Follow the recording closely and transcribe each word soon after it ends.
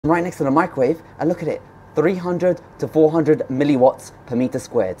right next to the microwave, and look at it, 300 to 400 milliwatts per meter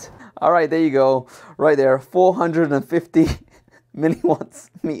squared. All right, there you go, right there, 450 milliwatts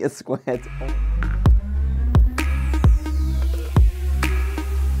meter squared.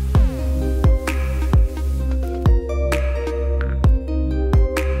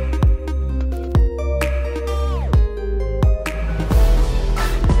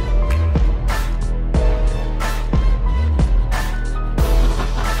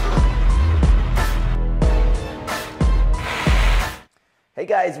 Hey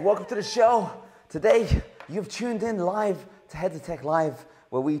guys, welcome to the show. Today, you've tuned in live to Heads of Tech Live,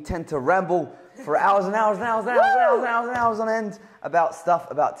 where we tend to ramble for hours and hours and hours and hours and hours and hours on end about stuff,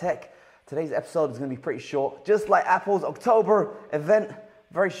 about tech. Today's episode is going to be pretty short, just like Apple's October event,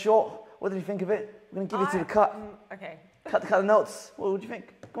 very short. What did you think of it? We're going to give you to the cut. Okay. Cut the notes. What would you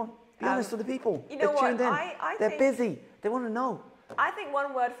think? Come on, be honest with the people. You know They're tuned in. They're busy. They want to know. I think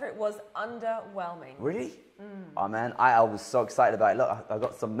one word for it was underwhelming. Really? Oh man, I was so excited about it. Look, I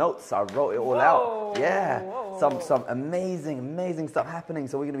got some notes. I wrote it all out. Yeah, some amazing stuff happening.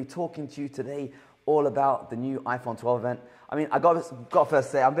 So we're going to be talking to you today all about the new iPhone 12 event. I mean, I got to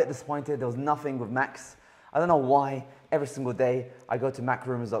first say, I'm a bit disappointed. There was nothing with Macs. I don't know why. Every single day, I go to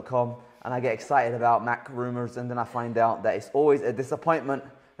macrumors.com and I get excited about Mac rumors, and then I find out that it's always a disappointment.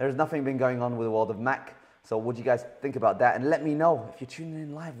 There's nothing been going on with the world of Mac. So what do you guys think about that? And let me know if you're tuning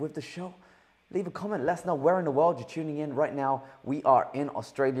in live with the show. Leave a comment. Let us know where in the world you're tuning in right now. We are in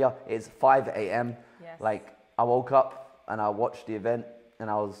Australia. It's 5 a.m. Yes. Like, I woke up and I watched the event and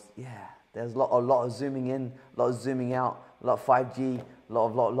I was, there's a lot of zooming in, a lot of zooming out, a lot of 5G, a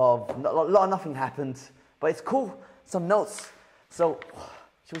lot of nothing happened. But it's cool. Some notes. So,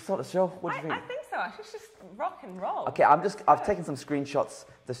 should we start the show? What do you think? I think so. Actually, it's just rock and roll. Okay, I've taken some screenshots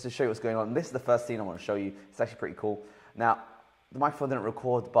just to show you what's going on. This is the first scene I want to show you. It's actually pretty cool. Now, the microphone didn't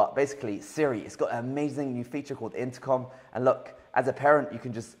record, but basically Siri, it's got an amazing new feature called Intercom. And look, as a parent, you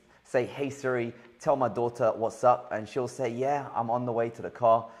can just say, hey Siri, tell my daughter what's up, and she'll say, yeah, I'm on the way to the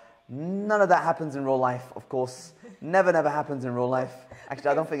car. None of that happens in real life, of course. Never happens in real life.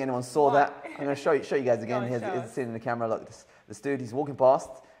 Actually, I don't think anyone saw that. I'm going to show you guys again. Here's the scene in the camera. Look, this dude, he's walking past.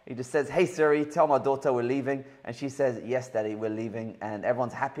 He just says, hey Siri, tell my daughter we're leaving. And she says, yes daddy, we're leaving. And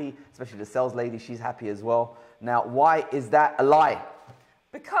everyone's happy, especially the sales lady, she's happy as well. Now, why is that a lie?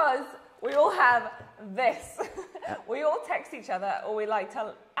 Because we all have this. We all text each other, or we like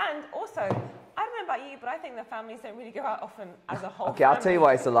tell, and also, I don't know about you, but I think the families don't really go out often as a whole. Okay, I'll tell you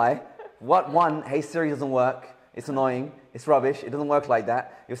why it's a lie. One, hey Siri doesn't work. It's annoying, it's rubbish, it doesn't work like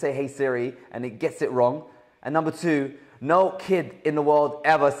that. You'll say, hey Siri, and it gets it wrong. And number two, no kid in the world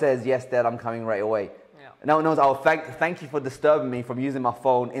ever says, yes, Dad, I'm coming right away. Yeah. No one knows, oh, thank you for disturbing me from using my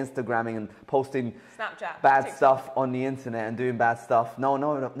phone, Instagramming and posting Snapchat, bad TikTok. stuff on the internet and doing bad stuff. No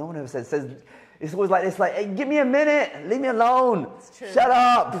one ever says, it's always like this, like, hey, give me a minute, leave me alone, shut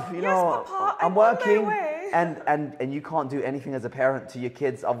up, you know, Papa, I'm working. And you can't do anything as a parent to your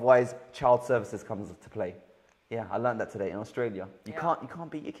kids, otherwise child services comes to play. Yeah, I learned that today in Australia. You can't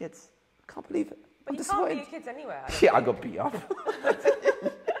beat your kids. I can't believe it. But you can't beat your kids anywhere. Yeah, I got beat up.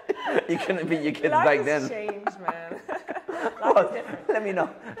 You couldn't beat your kids back then. Life has changed, man. Well, let me know.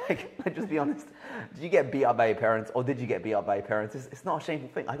 Like, just be honest. Did you get beat up by your parents, or did you get beat up by your parents? It's not a shameful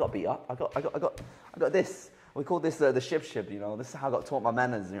thing. I got beat up. I got this. We call this the shib. You know, this is how I got taught my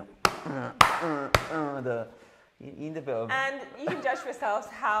manners. You know, you need a bit of... And you can judge for yourselves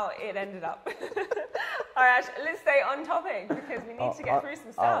how it ended up. All right, let's stay on topic because we need to get through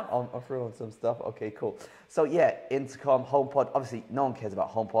some stuff. I'll throw on some stuff. Okay, cool. So yeah, Intercom, HomePod. Obviously, no one cares about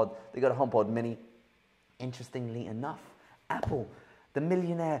HomePod. They got a HomePod Mini. Interestingly enough, Apple, the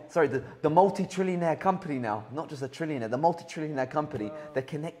multi-trillionaire company now, not just a trillionaire, the multi-trillionaire company, they're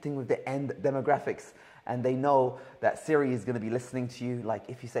connecting with the end demographics. And they know that Siri is going to be listening to you. Like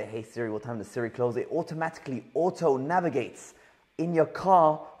if you say, hey Siri, what time does Siri close? It automatically auto-navigates in your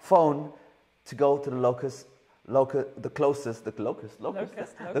car phone to go to the closest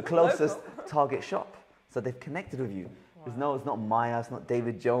Target shop. So they've connected with you. Because no, it's not Maya, it's not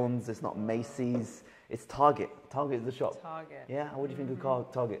David Jones, it's not Macy's, it's Target. Target is the shop. Target. Yeah, what do you think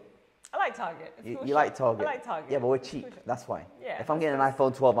of Target? I like Target. You like Target? I like Target. Yeah, but we're cheap, that's why. Yeah, if I'm getting an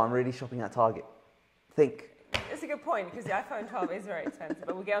iPhone 12, I'm really shopping at Target. Think. It's a good point because the iPhone 12 is very expensive,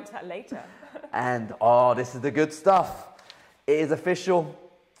 but we'll get onto that later. And this is the good stuff. It is official.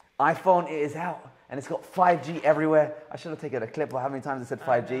 iPhone, it is out. And it's got 5G everywhere. I should have taken a clip of how many times I said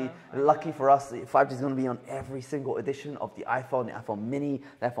 5G. Lucky for us, 5G is going to be on every single edition of the iPhone Mini,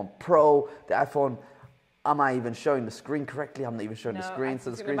 the iPhone Pro, the iPhone Am I even showing the screen correctly? I'm not even showing the screen,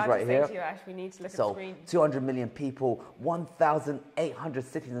 so the screen's right here. To you, Ash, we need to look at So the screen. 200 million people, 1,800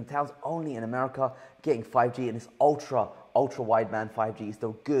 cities and towns only in America getting 5G, and it's ultra wideband 5G. It's the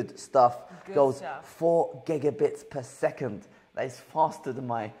good stuff. Goes 4 gigabits per second. That is faster than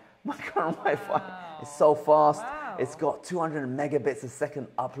my current Wi-Fi. It's so fast. Wow. It's got 200 megabits a second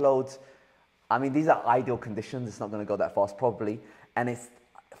upload. I mean, these are ideal conditions. It's not going to go that fast probably, and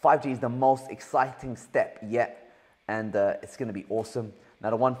 5G is the most exciting step yet, and it's going to be awesome.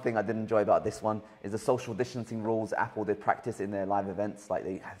 Now, the one thing I did enjoy about this one is the social distancing rules Apple did practice in their live events. Like,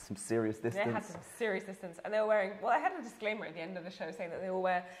 they had some serious distance. They had some serious distance, and they were wearing, well, I had a disclaimer at the end of the show saying that they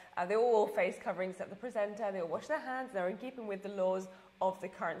all wore face coverings except the presenter, they all wash their hands, they were in keeping with the laws of the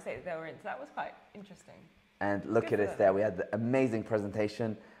current state that they were in. So that was quite interesting. And look at it there. We had the amazing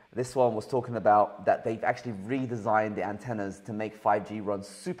presentation. This one was talking about that they've actually redesigned the antennas to make 5G run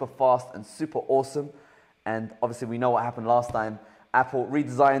super fast and super awesome. And obviously we know what happened last time. Apple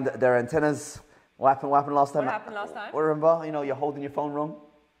redesigned their antennas. What happened last time? What happened last time? Well, remember, you're holding your phone wrong.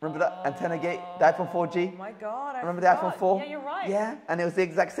 Remember that antenna gate, the iPhone 4G? Oh my God, Remember the iPhone 4? Yeah, you're right. Yeah, and it was the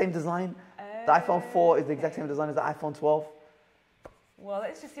exact same design. The iPhone 4 is the exact same design as the iPhone 12. Well,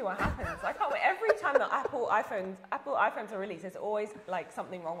 let's just see what happens. I can't wait. Every time that Apple iPhones are released, there's always like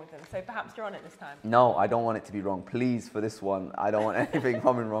something wrong with them. So perhaps you're on it this time. No, I don't want it to be wrong. Please, for this one, I don't want anything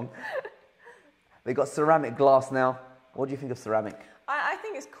coming wrong. They got ceramic glass now. What do you think of ceramic? I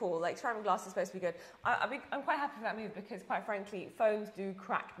think it's cool. Like, ceramic glass is supposed to be good. I'm quite happy with that move because, quite frankly, phones do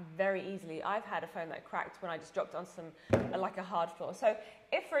crack very easily. I've had a phone that cracked when I just dropped on like a hard floor. So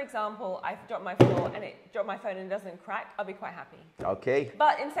if, for example, I dropped my phone and it doesn't crack, I'll be quite happy. Okay.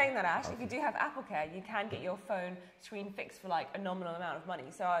 But in saying that, Ash, if you do have Apple Care, you can get your phone screen fixed for like a nominal amount of money.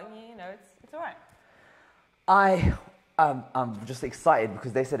 So, it's all right. I'm just excited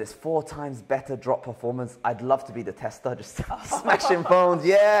because they said it's 4 times better drop performance. I'd love to be the tester, just smashing phones.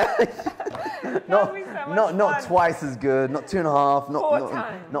 Yeah. not twice as good, not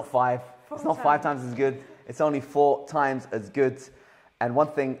 2.5, not 5. It's not 5 times as good. It's only 4 times as good. And one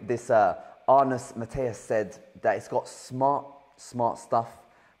thing this Arnus Mateus said, that it's got smart stuff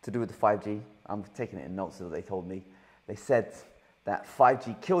to do with the 5G. I'm taking it in notes that they told me. They said that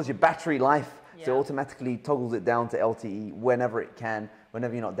 5G kills your battery life. Yeah. So it automatically toggles it down to LTE whenever it can,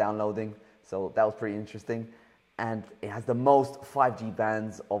 whenever you're not downloading. So that was pretty interesting. And it has the most 5G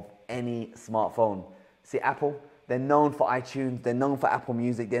bands of any smartphone. See, Apple, they're known for iTunes, they're known for Apple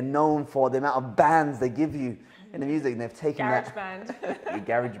Music, they're known for the amount of bands they give you in the music, and they've taken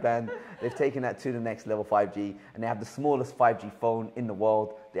GarageBand. They've taken that to the next level, 5G, and they have the smallest 5G phone in the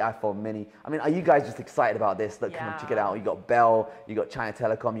world, the iPhone Mini. I mean, are you guys just excited about this? Look, come on, check it out. You got Bell, you got China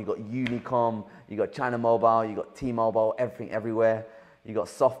Telecom, you got Unicom, you got China Mobile, you got T-Mobile, everything, everywhere. You got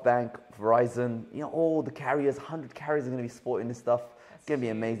SoftBank, Verizon, all the carriers, 100 carriers are going to be sporting this stuff. It's going to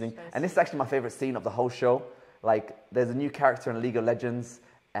be amazing. And this is actually my favorite scene of the whole show. Like, there's a new character in League of Legends,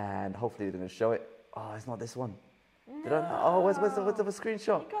 and hopefully they're going to show it. Oh, it's not this one. No. Where's the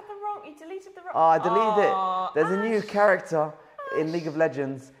screenshot? You deleted the wrong. Oh, I deleted it. There's Ash. a new character in League of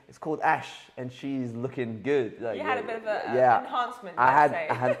Legends. It's called Ash, and she's looking good. Like, you had a bit of an enhancement. I had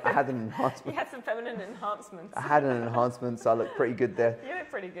an enhancement. You had some feminine enhancements. I had an enhancement, so I look pretty good there. You look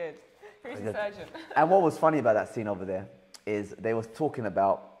pretty good. Who's the surgeon? And what was funny about that scene over there is they was talking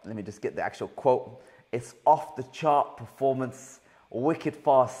about, let me just get the actual quote, it's off the chart performance, wicked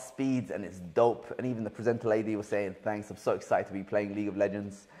fast speeds, and it's dope. And even the presenter lady was saying, thanks, I'm so excited to be playing League of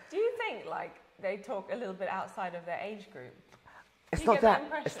Legends. Do you think like they talk a little bit outside of their age group? It's not that.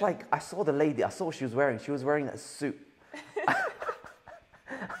 It's like, I saw the lady, I saw what she was wearing. She was wearing a suit. I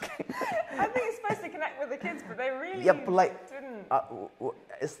think it's supposed to connect with the kids, but they really but like, didn't. that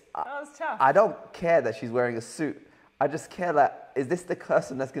was tough. I don't care that she's wearing a suit. I just care that, is this the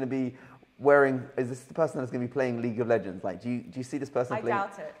person that's going to be is this the person that's going to be playing League of Legends? Like, do you see this person playing? I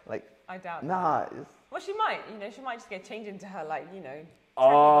doubt it. Like, I doubt it. Nah. Well, she might. She might just get changed into her, like,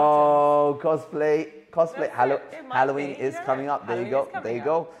 Oh, cosplay. No, Halloween is coming up. There you go. There you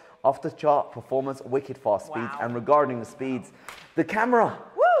go. Off the chart performance, wicked fast speeds. And regarding the speeds, the camera.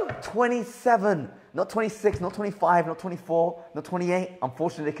 Woo! 27, not 26, not 25, not 24, not 28.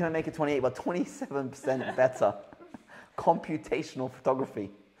 Unfortunately, they couldn't make it 28, but 27% better. Computational photography.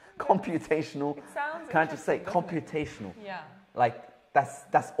 Computational. It sounds Can I just say computational? Yeah. Like,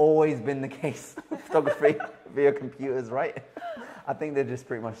 that's always been the case with photography via computers, right? I think they're just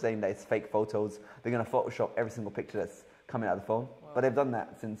pretty much saying that it's fake photos. They're going to Photoshop every single picture that's coming out of the phone. Whoa. But they've done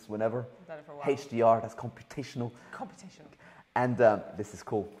that since whenever. Done it for a while. HDR, that's computational. Computational. And this is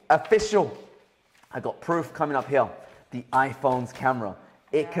cool. Official. I got proof coming up here. The iPhone's camera.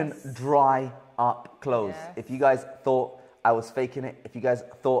 It can dry up close. Yes. If you guys thought I was faking it, if you guys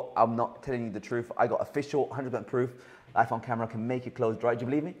thought I'm not telling you the truth, I got official 100% proof. The iPhone camera can make your clothes dry. Do you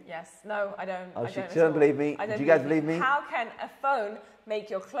believe me? Yes. No, I don't. Oh, I she don't don't believe me. Do you guys believe me? How can a phone make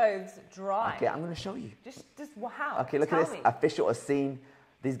your clothes dry? Okay, I'm going to show you. Just how? Okay, look Tell at this. me. Official as seen.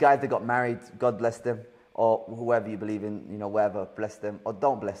 These guys, they got married. God bless them. Or whoever you believe in, you know, wherever, bless them. Or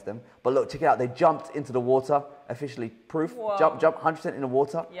don't bless them. But look, check it out. They jumped into the water. Officially proof. Whoa. Jump, 100% in the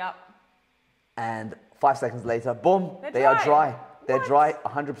water. Yep. And 5 seconds later, boom, they dry. are dry. They're What? dry,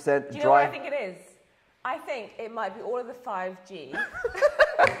 100% Do you know what dry. I think it is? I think it might be all of the 5G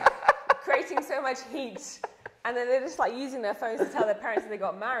creating so much heat, and then they're just like using their phones to tell their parents that they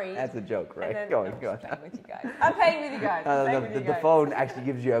got married. That's a joke, right? And then, Go I'm on, go on. just playing with you guys. I'm playing with you guys. I'm playing with you The guys. phone actually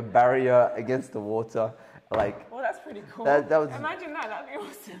gives you a barrier against the water. Like, Well, that's pretty cool. That was- Imagine that. That'd be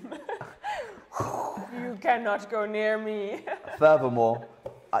awesome. You cannot go near me. furthermore,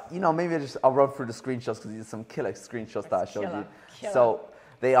 you know, maybe I'll run through the screenshots because there's some killer screenshots that I showed you. Killer. So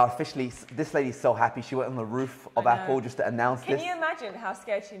they are officially, this lady's so happy. She went on the roof of I know. Apple just to announce Can this. you imagine how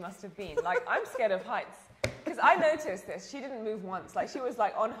scared she must have been? Like, I'm scared of heights. Because I noticed this. She didn't move once. Like, she was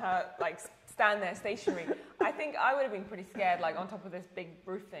like on her, like, stand there stationary. I think I would have been pretty scared, like, on top of this big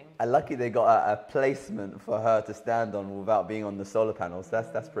roof thing. And lucky they got a placement for her to stand on without being on the solar panels.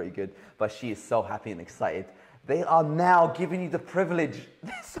 That's pretty good. But she is so happy and excited. They are now giving you the privilege.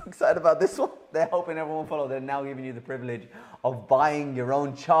 They're so excited about this one. They're hoping everyone will follow. They're now giving you the privilege of buying your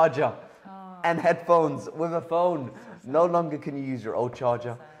own charger and headphones with a phone. No longer can you use your old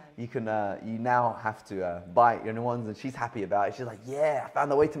charger. You can. You now have to buy your new ones, and she's happy about it. She's like, "Yeah, I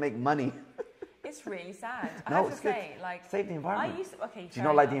found a way to make money." It's really sad. I No, have it's to good. say, like, Save the environment. I used to, okay, Do you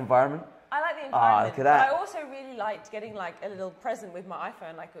not like the environment? I like the environment, look at that. but I also really liked getting like a little present with my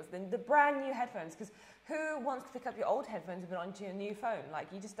iPhone, like it was the brand new headphones. Because who wants to pick up your old headphones and put it onto your new phone? Like,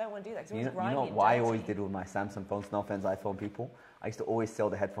 you just don't want to do that. 'Cause You it's know grimy and what I dirty. always did with my Samsung phones, no offense iPhone people, I used to always sell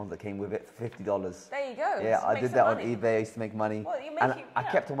the headphones that came with it for $50. There you go. Yeah, Just I make did some that on money. eBay. I used to make money. Well, you make and it- I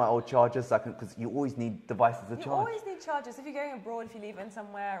yeah. kept all my old chargers because you always need devices to You charge. always need chargers. If you're going abroad, if you're leaving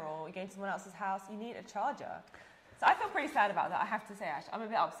somewhere, or you're going to someone else's house, you need a charger. So I feel pretty sad about that, I have to say, Ash. I'm a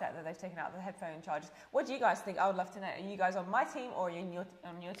bit upset that they've taken out the headphone chargers. What do you guys think? I would love to know. Are you guys on my team or are you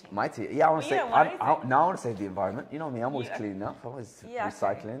on your team? My team. Yeah, I want Well, to you save. don't want anything. Now I want to save the environment. You know me. I'm always Yeah. cleaning up. I'm always Yeah, okay,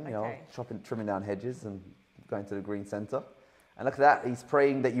 recycling. You know, okay. trimming down hedges and going to the green centre. And look at that. He's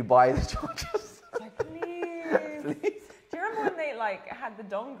praying that you buy the chargers. Like, please. Please. Do you remember when they like had the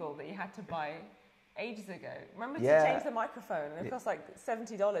dongle that you had to buy ages ago? Remember Yeah. to change the microphone? And it cost like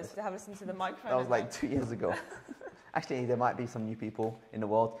 $70 to have listen to the microphone. That was like 2 years ago. Actually, there might be some new people in the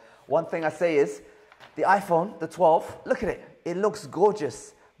world. One thing I say is, the iPhone, the 12, look at it. It looks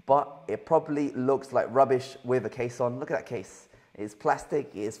gorgeous, but it probably looks like rubbish with a case on. Look at that case. It's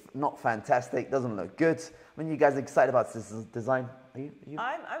plastic. It's not fantastic. Doesn't look good. When you guys are excited about this design, are you?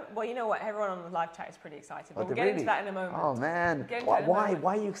 well, you know what? Everyone on the live chat is pretty excited. But Oh, we'll they get into really? that in a moment. Oh man, Get into that in a why? moment.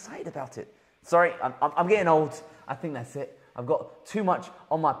 Why are you excited about it? Sorry, I'm getting old. I think that's it. I've got too much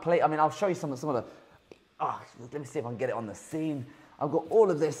on my plate. I mean, I'll show you some of the. Let me see if I can get it on the scene. I've got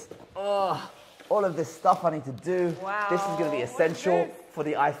all of this. All of this stuff I need to do. Wow. This is going to be What's essential this? for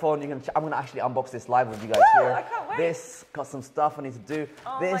the iPhone. I'm going to actually unbox this live with you guys Woo, here. I can't wait. This got some stuff I need to do.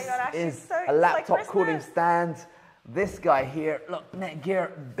 Oh my This God, Ash, is it's so- a it's like laptop cooling Christmas. stand. This guy here, look,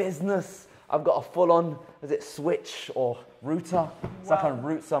 Netgear Business. I've got a full-on, is it switch or router? So I can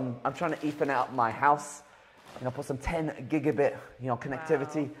route some. I'm trying to Ethernet out my house. You know, put some 10 gigabit,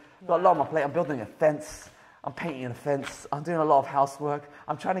 connectivity. Got a lot on my plate. I'm building a fence. I'm painting a fence. I'm doing a lot of housework.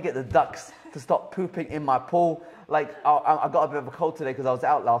 I'm trying to get the ducks to stop pooping in my pool. Like, I got a bit of a cold today because I was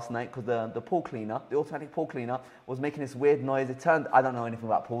out last night because the pool cleaner, the automatic pool cleaner, was making this weird noise. I don't know anything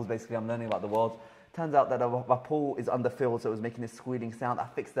about pools, basically. I'm learning about the world. Turns out that my pool is underfilled, so it was making this squealing sound. I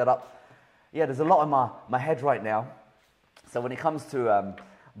fixed that up. Yeah, there's a lot in my head right now. So when it comes to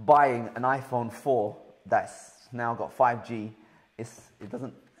buying an iPhone 4 that's now got 5G,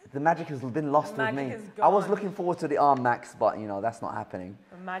 the magic has been lost with me. Is I was gone. looking forward to the ARM Max, but that's not happening.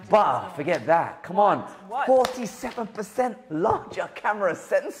 The magic is But gone. forget that. Come on. What? 47% larger camera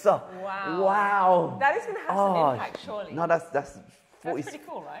sensor. Wow. Wow. That is going to have some impact, surely. No, that's 40, pretty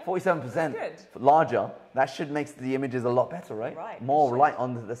cool, right? 47% That's larger. That should make the images a lot better, right? Right, More it should. light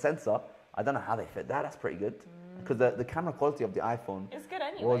on the sensor. I don't know how they fit that. That's pretty good. Because the camera quality of the iPhone It's good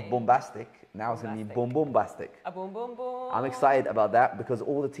anyway. was bombastic. Now it's going to be bombastic. A boom, boom, boom. I'm excited about that because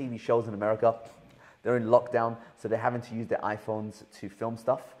all the TV shows in America, they're in lockdown, so they're having to use their iPhones to film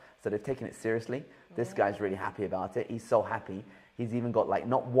stuff. So they've taken it seriously. This guy's really happy about it. He's so happy. He's even got like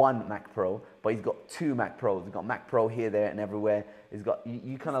not one Mac Pro, but he's got 2 Mac Pros. He's got Mac Pro here, there, and everywhere. He's got,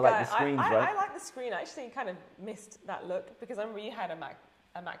 you kind of like the screens, right? I like the screen. I actually kind of missed that look because I remember you had a Mac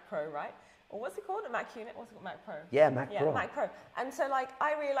Pro, right? Or what's it called? A Mac unit? What's it called? Mac Pro? Yeah, Mac Pro. Yeah, Mac Pro. And so like,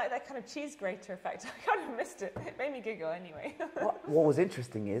 I really like that kind of cheese grater effect. I kind of missed it. It made me giggle anyway. What was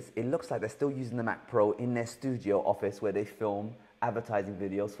interesting is, it looks like they're still using the Mac Pro in their studio office where they film advertising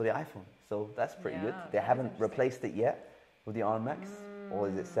videos for the iPhone. So that's pretty good. They haven't replaced it yet with the ARM Max, or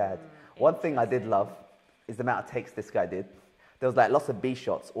is it sad? One thing I did love is the amount of takes this guy did. There was like lots of B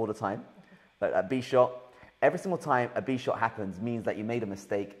shots all the time. Like a B shot, every single time a B shot happens means that you made a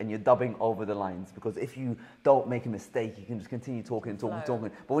mistake and you're dubbing over the lines, because if you don't make a mistake, you can just continue talking.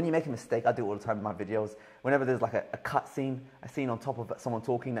 But when you make a mistake, I do it all the time in my videos, whenever there's like a cut scene, a scene on top of someone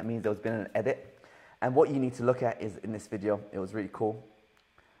talking, that means there's been an edit. And what you need to look at is, in this video, it was really cool.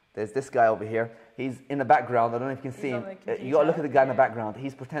 There's this guy over here. He's in the background. I don't know if you can see him. You got to look at the guy in the background.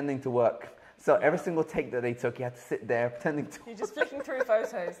 He's pretending to work. So every single take that they took, he had to sit there pretending to You're just flicking through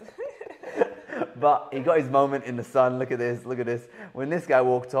photos. But he got his moment in the sun. Look at this. Look at this. When this guy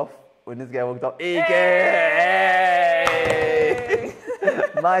walked off, EK!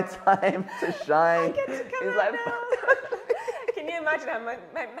 My time to shine. I get to come He's out like, now. Can you imagine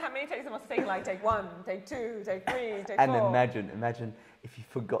how many takes it must take? Like take 1, take 2, take 3, take 4. and imagine if you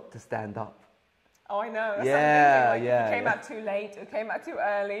forgot to stand up. Oh, I know. That's Yeah, like, yeah. If you came out too late, or came out too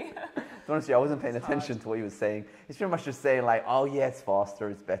early. Honestly, I wasn't paying attention to what he was saying. He's pretty much just saying like, oh yeah, it's faster,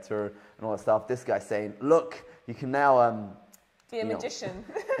 it's better, and all that stuff. This guy's saying, look, you can now be a magician.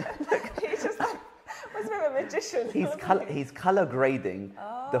 He's just like, what's a bit of a magician? He's color grading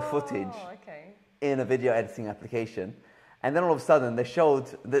the footage in a video editing application. And then all of a sudden they showed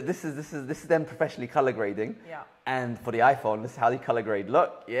that this is them professionally color grading. Yeah. And for the iPhone, this is how they color grade.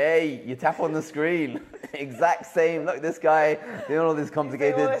 Look, yay, you tap on the screen. Exact same. Look, this guy doing all these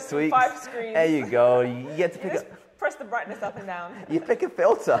complicated tweaks. 5 screens. There you go. You get to pick press the brightness up and down. You pick a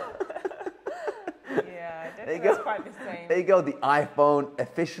filter. Yeah, I don't think that's quite the same. There you go, the iPhone,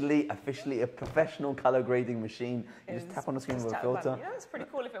 officially a professional color grading machine. You just tap on the screen with a filter. You know, it's pretty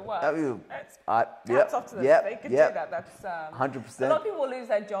cool if it works. Taps off to them. They could do that. That's 100%. A lot of people will lose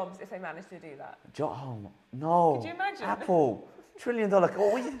their jobs if they manage to do that. Oh, no. Could you imagine? Apple, $1 trillion.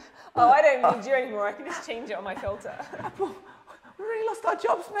 Oh, I don't need you anymore. I can just change it on my filter. Apple, we really lost our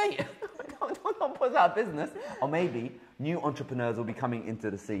jobs, mate. Don't put us out of business. Or maybe new entrepreneurs will be coming into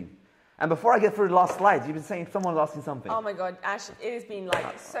the scene. And before I get through the last slides, you've been saying someone's asking something. Oh my God, Ash, it has been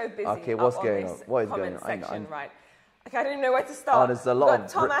like so busy. Okay, what's going on? What is going on? Section, right? Okay, I don't even know where to start. Oh, there's a lot of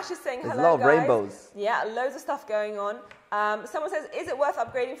Tom Ash is saying hello, There's a lot of guys. rainbows. Yeah, loads of stuff going on. Someone says, is it worth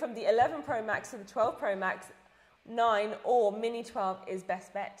upgrading from the 11 Pro Max to the 12 Pro Max 9 or Mini 12 is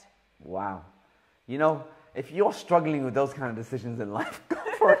best bet? Wow. You know, if you're struggling with those kind of decisions in life, go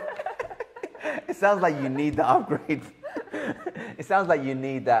for it. It sounds like you need the upgrade. It sounds like you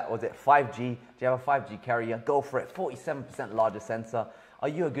need that, was it 5G? Do you have a 5G carrier? Go for it. 47% larger sensor. Are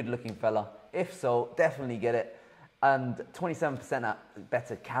you a good looking fella? If so, definitely get it. And 27%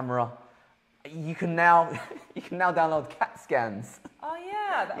 better camera. You can now download CAT scans. Oh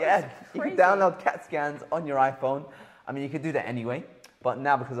yeah, that yeah, was crazy. You can download CAT scans on your iPhone. I mean, you could do that anyway, but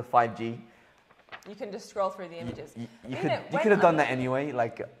now because of 5G, you can just scroll through the images. You could have done that anyway.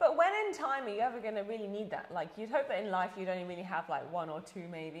 But when in time are you ever going to really need that? Like, you'd hope that in life you'd only really have like 1 or 2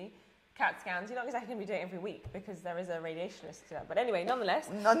 maybe CAT scans. You're not exactly going to be doing it every week because there is a radiation risk to that. But anyway, nonetheless.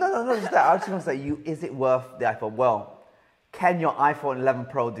 No, just that. I just want to say, is it worth the iPhone? Well, can your iPhone 11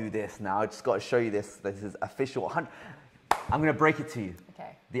 Pro do this now? I just got to show you this. This is official. I'm going to break it to you.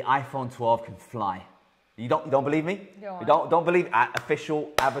 Okay. The iPhone 12 can fly. You don't believe me? Go on. You don't believe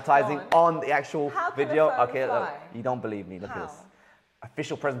official advertising on the actual video? Okay, look, you don't believe me. Look at this.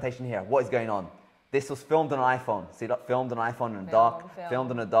 Official presentation here. What is going on? This was filmed on an iPhone. See, look, filmed on an iPhone in the dark.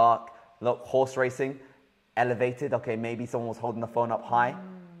 Filmed in the dark. Look, horse racing, elevated. Okay, maybe someone was holding the phone up high.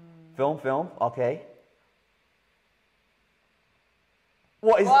 Film. Okay.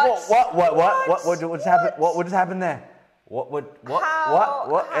 What just happened? What just happened there?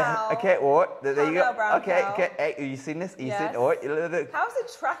 How? Okay, what? There you go. Okay. Hey, you seen this? Yes. How's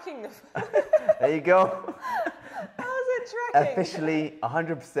it tracking the phone? There you go. How's it tracking?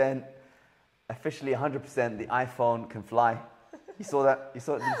 Officially 100%, the iPhone can fly. You saw that? Did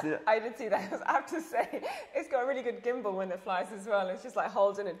you see that? I did see that. I have to say, it's got a really good gimbal when it flies as well. It's just like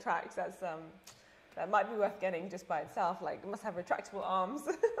holds and it tracks. That might be worth getting just by itself. Like, it must have retractable arms.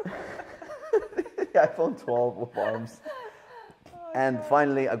 The iPhone 12 with arms. And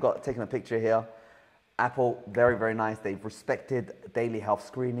finally, I've taken a picture here. Apple, very, very nice. They've respected daily health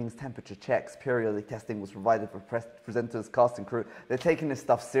screenings, temperature checks, periodic testing was provided for presenters, cast and crew. They're taking this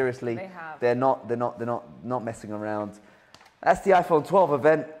stuff seriously. They have. They're not messing around. That's the iPhone 12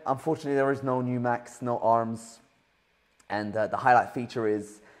 event. Unfortunately, there is no new Max, no ARMs. And the highlight feature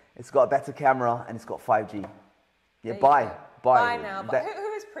is it's got a better camera and it's got 5G. Yeah, buy now. But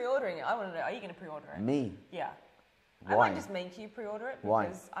who is pre-ordering it? I want to know. Are you going to pre-order it? Me. Yeah. Why? I might just make you pre-order it Why?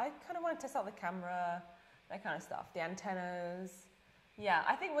 because I kind of want to test out the camera, that kind of stuff, the antennas. Yeah,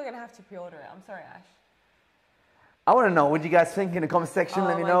 I think we're going to have to pre-order it. I'm sorry, Ash. I want to know what you guys think in the comment section.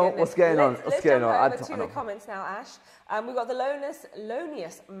 Let me know what's going on. Let's jump over to the comments now, Ash. We've got the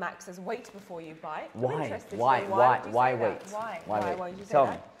Lonius Max says wait before you buy. Why? Why wait? Why would you say Tell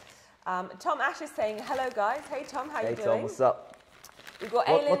that? me. Tom Ash is saying hello, guys. Hey Tom, how you doing? Hey Tom, what's up? We've got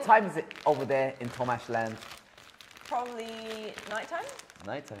what time is it over there in Tom Ash land? Probably nighttime.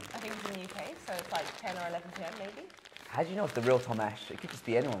 Nighttime. I think it's in the UK, so it's like 10 or 11 p.m. maybe. How do you know it's the real Tom Ash? It could just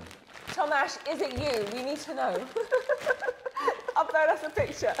be anyone. Tom Ash, is it you? We need to know. Upload us a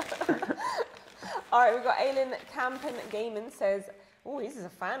picture. All right, we've got Aylin Campen Gaiman says, oh, this is a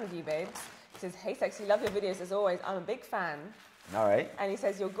fan of you, babes. He says, hey, sexy, love your videos as always. I'm a big fan. All right. And he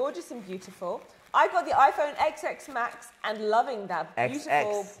says, you're gorgeous and beautiful. I got the iPhone XX Max and loving that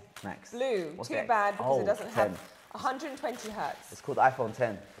beautiful Max. blue. What's Too X? bad because it doesn't 10. have 120 hertz. It's called iPhone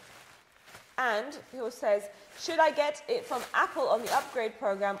 10. And he also says, should I get it from Apple on the upgrade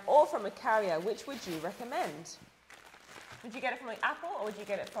program or from a carrier? Which would you recommend? Would you get it from Apple or would you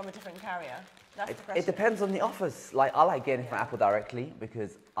get it from a different carrier? That's the question. It depends on the offers. Like, I like getting it from Apple directly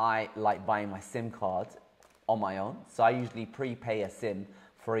because I like buying my SIM card on my own. So I usually prepay a SIM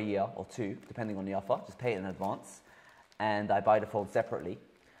for a year or two, depending on the offer. Just pay it in advance. And I buy the phone separately.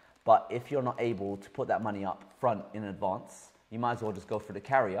 But if you're not able to put that money up front in advance, you might as well just go for the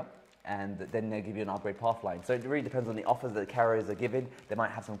carrier and then they'll give you an upgrade path line. So it really depends on the offers that the carriers are giving. They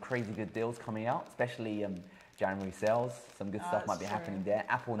might have some crazy good deals coming out, especially January sales. Some good stuff might be happening there.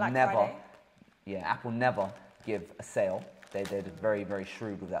 Apple Apple never give a sale. They're very, very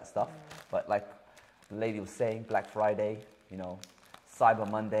shrewd with that stuff. But like the lady was saying, Black Friday, you know, Cyber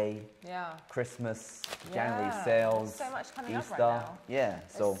Monday, Christmas, January sales, so much coming Easter. Up right now. Yeah,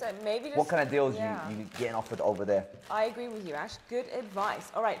 so maybe what kind of deals you getting offered over there? I agree with you, Ash. Good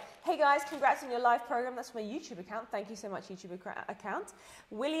advice. All right. Hey, guys, congrats on your live program. That's my YouTube account. Thank you so much, YouTube account.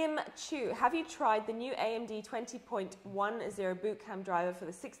 William Chu, have you tried the new AMD 20.10 bootcamp driver for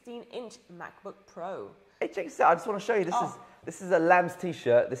the 16-inch MacBook Pro? Hey, check this out. I just want to show you. This is a Lambs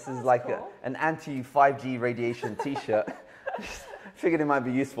t-shirt. This is like cool. An anti-5G radiation t-shirt. Figured it might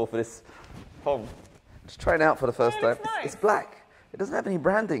be useful for this phone. Just trying it out for the first time. Nice. It's black. It doesn't have any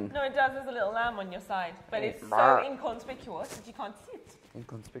branding. No, it does. There's a little lamb on your side, but it's so inconspicuous that you can't see it.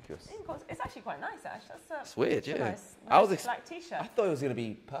 Inconspicuous. It's actually quite nice, Ash. That's weird, yeah. Nice black t-shirt. I thought it was going to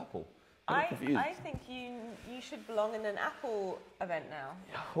be purple. I think you should belong in an Apple event now.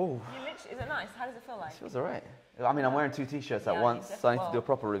 Oh. Is it nice? How does it feel like? It feels alright. I mean, I'm wearing two t-shirts at once, so I need to do a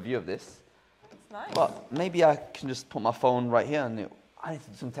proper review of this. Nice. But maybe I can just put my phone right here and I need to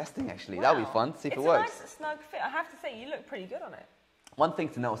do some testing actually. Wow. That would be fun, see if it works. It's a nice snug fit. I have to say, you look pretty good on it. One thing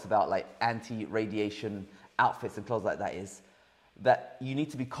to notice about like anti-radiation outfits and clothes like that is that you need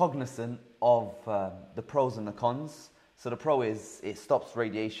to be cognizant of the pros and the cons. So the pro is it stops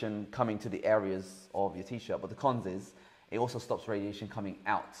radiation coming to the areas of your t-shirt, but the cons is it also stops radiation coming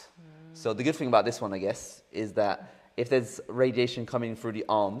out. So the good thing about this one, I guess, is that if there's radiation coming through the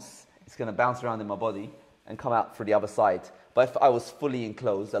arms, it's going to bounce around in my body and come out through the other side. But if I was fully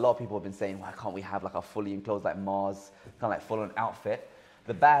enclosed, a lot of people have been saying, why can't we have like a fully enclosed, like Mars, kind of like full-on outfit?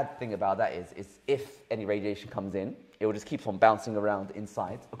 The bad thing about that is if any radiation comes in, it will just keep on bouncing around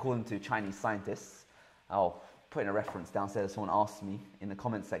inside. According to Chinese scientists, I'll put in a reference downstairs, someone asked me in the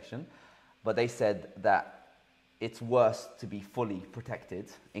comment section, but they said that it's worse to be fully protected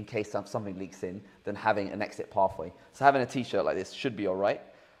in case something leaks in than having an exit pathway. So having a t-shirt like this should be all right,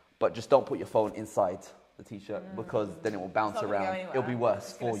 but just don't put your phone inside the t-shirt because then it will bounce around. It'll be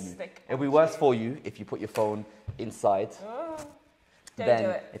worse for you. It'll be worse for you if you put your phone inside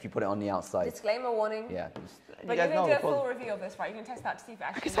than if you put it on the outside. Disclaimer warning. Yeah. But you're going to do a full review of this, right? You can test that to see if it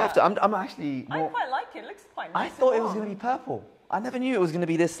actually works. I have to. I'm actually more... I quite like it. It looks quite nice. I thought it was going to be purple. I never knew it was going to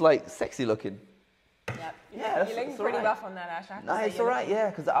be this like sexy looking. Yep. Yeah, you're looking pretty rough on that, Ash. No, it's all right, yeah.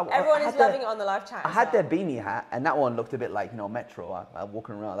 Because everyone is loving it on the live chat. I had their beanie hat, and that one looked a bit like, Metro. I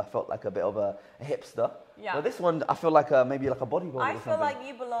walking around, I felt like a bit of a hipster. Yeah. But this one, I feel like maybe like a bodybuilder. I feel like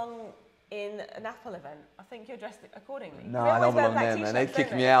you belong in an Apple event. I think you're dressed accordingly. No, I don't belong there, man. They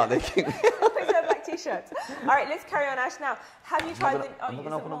kick me out. They kick me out. They wear black t-shirts. t-shirts. All right, let's carry on, Ash. Now, have you tried I'm not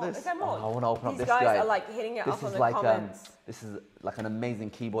gonna open up this. Is there more? Oh, I want to open up These this guy. guys are like hitting it up on the comments. This is like an amazing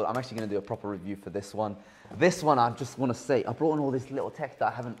keyboard. I'm actually going to do a proper review for this one. This one, I just want to say, I brought in all this little tech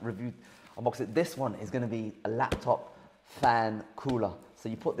that I haven't reviewed, unboxed it. This one is going to be a laptop fan cooler. So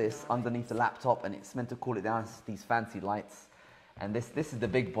you put this underneath the laptop and it's meant to cool it down. It's these fancy lights. And this is the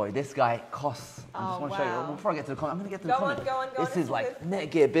big boy. This guy costs. I just want to show you. Before I get to the comment, I'm going to get to the comment. Go on. This is like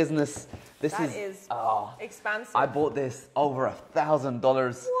Netgear business. This is expansive. I bought this over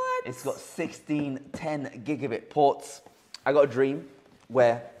 $1,000. What? It's got 16 10 gigabit ports. I got a dream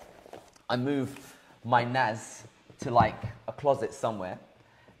where I move my NAS to like a closet somewhere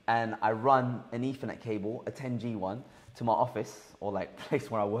and I run an Ethernet cable, a 10G one, to my office or like place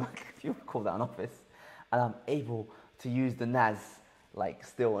where I work, if you call that an office, and I'm able to use the NAS like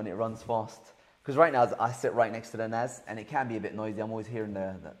still and it runs fast. Because right now I sit right next to the NAS and it can be a bit noisy. I'm always hearing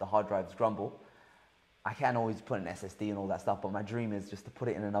the hard drives grumble. I can always put an SSD and all that stuff, but my dream is just to put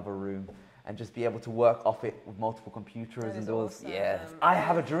it in another room and just be able to work off it with multiple computers and do all this. Yes, I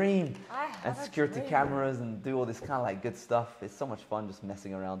have a dream. And security cameras and do all this kind of like good stuff. It's so much fun just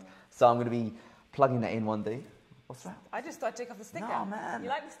messing around. So I'm going to be plugging that in one day. What's that? I just thought to take off the sticker. No, man. You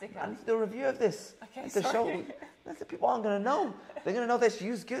like the sticker? I need to do a review of this. Okay, sorry. The people aren't going to know. They're going to know that's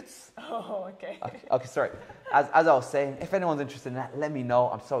used goods. Oh, okay. Okay, sorry. As I was saying, if anyone's interested in that, let me know.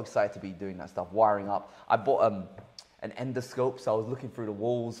 I'm so excited to be doing that stuff, wiring up. I bought an endoscope, so I was looking through the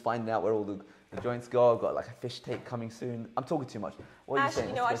walls, finding out where all the joints go. I've got like a fish tape coming soon. I'm talking too much. What are you saying?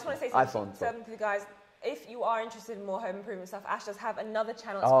 You know, I just want to say something to the guys. If you are interested in more home improvement stuff, Ash does have another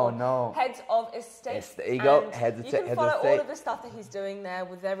channel. It's called Heads of Estate. Yes, there you go. Heads of Estate. You can follow all of the stuff that he's doing there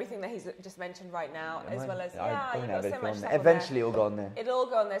with everything that he's just mentioned right now, as well as, you've got so much stuff. Eventually it'll go on there. It'll all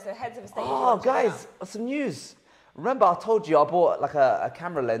go on there, so Heads of Estate. Oh, guys, some news. Remember I told you I bought like a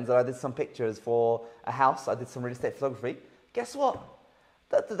camera lens and I did some pictures for a house. I did some real estate photography. Guess what?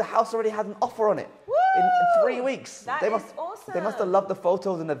 The house already had an offer on it. Woo! In 3 weeks. That is awesome. They must have loved the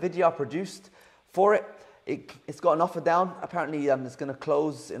photos and the video I produced for it. It's got an offer down. Apparently, it's going to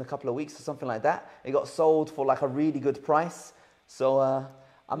close in a couple of weeks or something like that. It got sold for like a really good price. So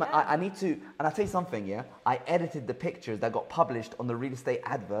I need to, and I'll tell you something, yeah? I edited the pictures that got published on the real estate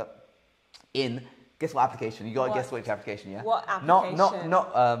advert in, guess what application? You got to guess which application, yeah? What application?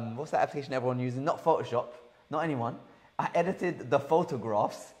 Not what's that application everyone uses? Not Photoshop, not anyone. I edited the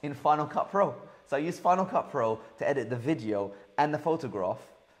photographs in Final Cut Pro. So I used Final Cut Pro to edit the video and the photographs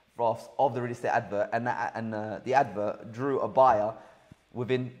of the real estate advert, and the advert drew a buyer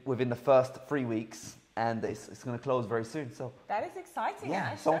within the first 3 weeks, and it's going to close very soon. So that is exciting.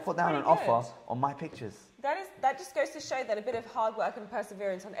 Yeah, someone put down an offer on my pictures. That just goes to show that a bit of hard work and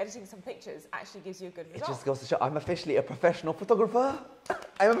perseverance on editing some pictures actually gives you a good result. It just goes to show I'm officially a professional photographer.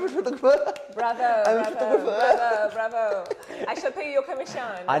 I'm a photographer. Bravo. I shall pay you your commission.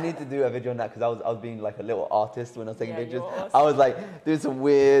 I need to do a video on that because I was being like a little artist when I was taking pictures. Awesome. I was like doing some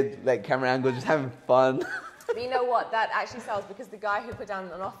weird like camera angles, just having fun. But you know what? That actually sells because the guy who put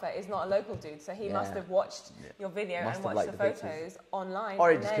down an offer is not a local dude, so he must have watched your video and watched the photos online.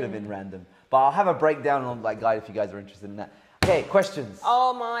 Or it just could have been random. But I'll have a breakdown on that guide if you guys are interested in that. Okay, questions.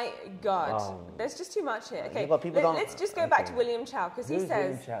 Oh my God. There's just too much here. Okay, let's just go back to William Chow, because he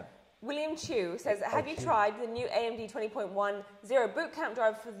says... William Chu says, have you tried the new AMD 20.10 bootcamp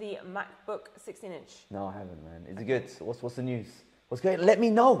driver for the MacBook 16-inch? No, I haven't, man. Is it good? What's the news? What's going on? Let me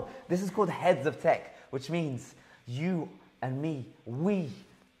know. This is called Heads of Tech, which means you and me, we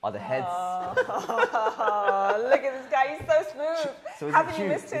are the heads. Oh, look at this guy. He's so smooth. So Haven't you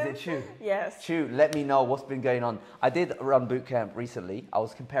missed him? Is it Chu? Yes. Chu, let me know what's been going on. I did run bootcamp recently. I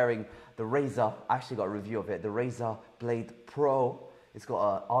was comparing the Razer. I actually got a review of it. The Razer Blade Pro. It's got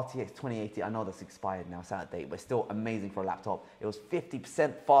a RTX 2080. I know that's expired now, it's out of date, but still amazing for a laptop. It was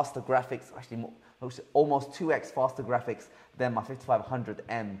 50% faster graphics, actually almost 2x faster graphics than my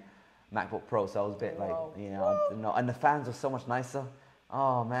 5500M MacBook Pro. So I was a bit like, you know, and the fans were so much nicer.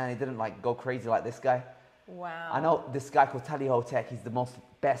 Oh man, he didn't like go crazy like this guy. Wow. I know this guy called Otiah Tech. He's the most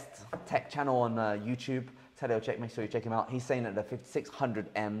best tech channel on YouTube. Otiah Tech, make sure you check him out. He's saying that the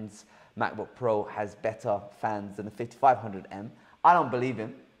 5600M's MacBook Pro has better fans than the 5500M. I don't believe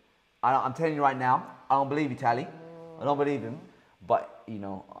him. I'm telling you right now, I don't believe you, Tally. I don't believe him. But, you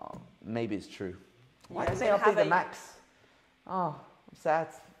know, maybe it's true. Why didn't they update the Macs? Oh, I'm sad.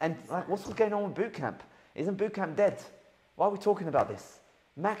 And like, what's going on with Bootcamp? Isn't Bootcamp dead? Why are we talking about this?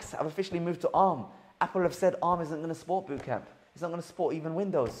 Macs have officially moved to ARM. Apple have said ARM isn't going to support Bootcamp. It's not going to support even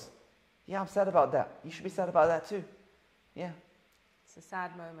Windows. Yeah, I'm sad about that. You should be sad about that too. Yeah. It's a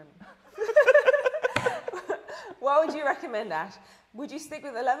sad moment. What would you recommend, Ash? Would you stick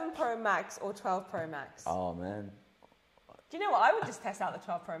with 11 Pro Max or 12 Pro Max? Oh, man. Do you know what? I would just test out the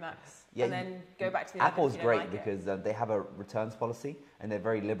 12 Pro Max and then go back to the 11 Apple's if you don't great like because they have a returns policy and they're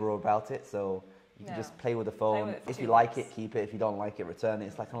very liberal about it. So you can just play with the phone. If you like it, keep it. If you don't like it, return it.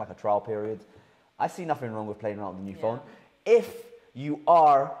 It's like kind of like a trial period. I see nothing wrong with playing around with the new phone. If you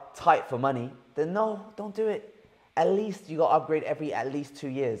are tight for money, then no, don't do it. At least you got to upgrade every at least 2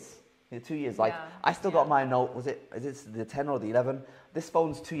 years. 2 years. Like I still got my Note. Is it the 10 or the 11? This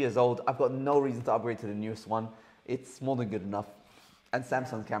phone's 2 years old. I've got no reason to upgrade to the newest one. It's more than good enough. And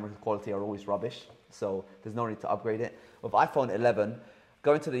Samsung's camera quality are always rubbish, so there's no need to upgrade it. With iPhone 11,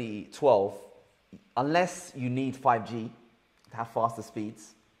 going to the 12, unless you need 5G to have faster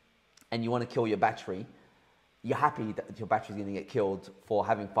speeds and you want to kill your battery, you're happy that your battery's going to get killed for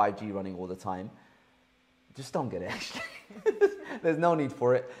having 5G running all the time, just don't get it, actually. There's no need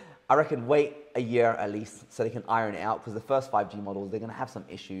for it. I reckon wait a year at least so they can iron it out, because the first 5G models, they're going to have some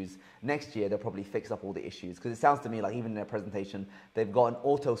issues. Next year, they'll probably fix up all the issues, because it sounds to me like even in their presentation, they've got an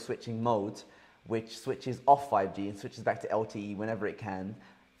auto switching mode which switches off 5G and switches back to LTE whenever it can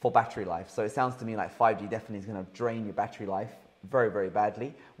for battery life. So it sounds to me like 5G definitely is going to drain your battery life very, very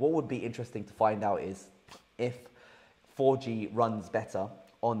badly. What would be interesting to find out is if 4G runs better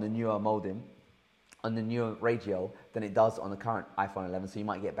on the newer modem, on the newer radio, than it does on the current iPhone 11, so you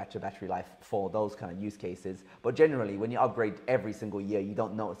might get better battery life for those kind of use cases. But generally, when you upgrade every single year, you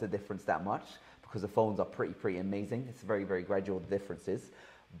don't notice the difference that much, because the phones are pretty amazing. It's very, very gradual, the differences.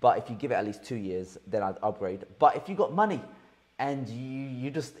 But if you give it at least 2 years, then I'd upgrade. But if you got money and you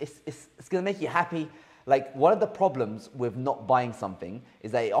just, it's gonna make you happy. Like, one of the problems with not buying something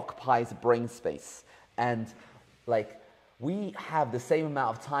is that it occupies brain space. And like, we have the same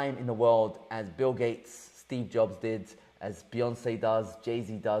amount of time in the world as Bill Gates, Steve Jobs did, as Beyonce does,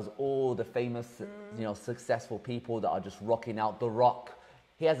 Jay-Z does, all the famous, successful people that are just rocking out. The Rock,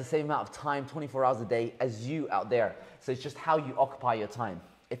 he has the same amount of time, 24 hours a day, as you out there. So it's just how you occupy your time.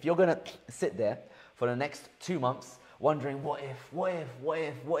 If you're gonna sit there for the next 2 months wondering, what if, why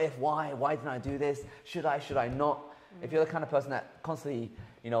didn't I do this? Should I not? If you're the kind of person that constantly,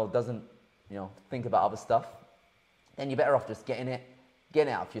 doesn't, think about other stuff, then you're better off just getting it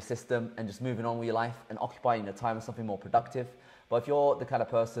out of your system and just moving on with your life and occupying your time with something more productive. But if you're the kind of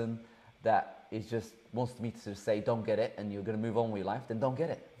person that is just wants me to just say don't get it and you're going to move on with your life, then don't get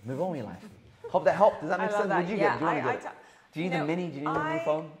it. Move on with your life. Hope that helped. Does that make sense? Would you get it? Do you want to get it? Do you need a mini? Do you need a new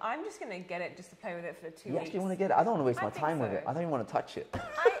phone? I'm just going to get it just to play with it for 2 weeks. You actually want to get it? I don't want to waste my time with it. I don't even want to touch it.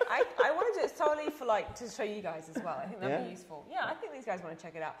 I wanted it solely for to show you guys as well. I think that'd be useful. Yeah, I think these guys want to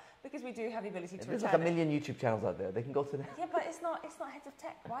check it out because we do have the ability to. There's like a million YouTube channels out there. They can go to them. Yeah, but it's not heads of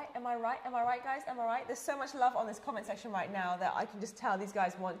tech, right? Am I right? Am I right, guys? Am I right? There's so much love on this comment section right now that I can just tell these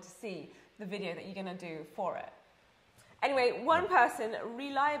guys want to see the video that you're going to do for it. Anyway, one person,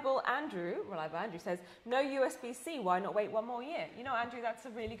 Reliable Andrew says, no USB-C, why not wait 1 more year? Andrew, that's a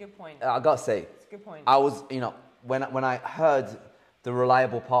really good point. I got to say, it's a good point. I was, when I heard the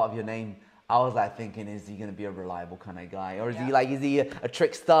reliable part of your name, I was like thinking, is he going to be a reliable kind of guy? Or is he a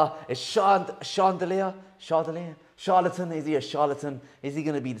trickster? Is charlatan? Is he a charlatan? Is he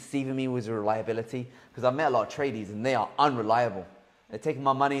going to be deceiving me with his reliability? Because I've met a lot of tradies and they are unreliable. They're taking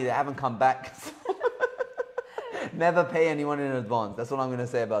my money, they haven't come back. Never pay anyone in advance. That's what I'm going to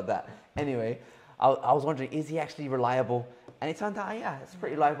say about that. Anyway, I was wondering, is he actually reliable? And it turned out, yeah, it's a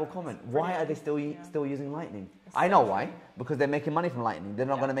pretty reliable comment. Why are they still using Lightning? I know why. Because they're making money from Lightning. They're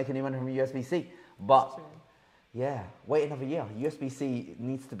not going to make any money from USB-C. But, yeah, wait another year. USB-C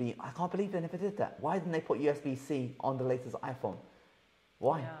needs to be... I can't believe they never did that. Why didn't they put USB-C on the latest iPhone?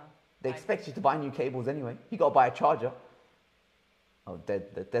 Why? Yeah, they expect you to buy new cables anyway. You got to buy a charger. Oh,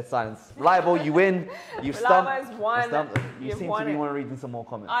 dead silence. Reliable, you win. You've stumped. You seem to be want to read some more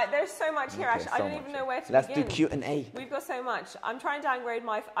comments. There's so much here, actually. I don't even know where to begin. Let's do Q&A. We've got so much. I'm trying to downgrade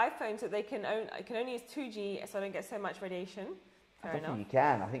my iPhone so they can only use 2G, so I don't get so much radiation. Fair enough. I don't think you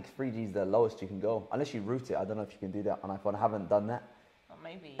can. I think 3G is the lowest you can go. Unless you route it. I don't know if you can do that on iPhone. I haven't done that.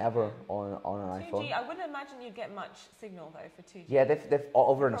 Maybe. Ever on an 2G, iPhone. I wouldn't imagine you'd get much signal, though, for 2G. Yeah, they've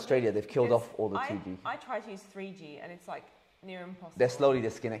over in Australia, they've killed off all the 2G. I try to use 3G, and it's like... near impossible. They're slowly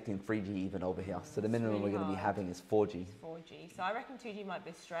disconnecting 3G even over here. So the minimum we're going to be having is 4G. 4G. So I reckon 2G might be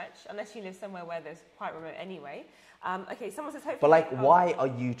a stretch, unless you live somewhere where there's quite remote anyway. Okay, someone says hopefully... But like, why are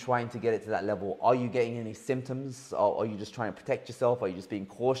you trying to get it to that level? Are you getting any symptoms? Or are you just trying to protect yourself? Are you just being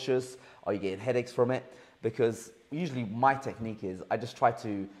cautious? Are you getting headaches from it? Because usually my technique is I just try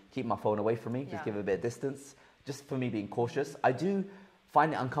to keep my phone away from me, just give it a bit of distance, just for me being cautious. I do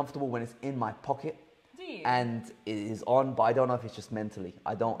find it uncomfortable when it's in my pocket. And it is on, but I don't know if it's just mentally.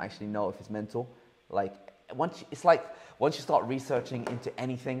 I don't actually know if it's mental. Like, once you start researching into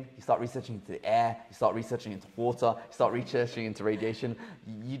anything, you start researching into the air, you start researching into water, you start researching into radiation,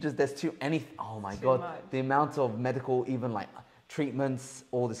 there's oh my God, the amount of medical, even like treatments,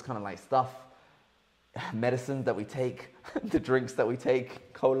 all this kind of like stuff, medicine that we take, the drinks that we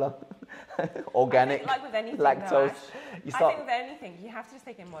take, cola, organic, like with anything, lactose. Though, I think with anything, you have to just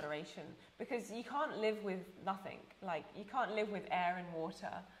take it in moderation, because you can't live with nothing. Like, you can't live with air and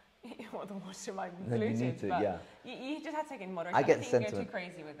water. Well, the water might be polluted, you need to, but yeah. you just have to take it in moderation. I get the think you sentiment. go too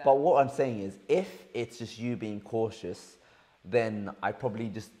crazy with that. But what I'm saying is, if it's just you being cautious, then I probably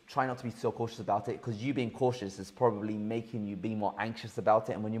just try not to be so cautious about it, because you being cautious is probably making you be more anxious about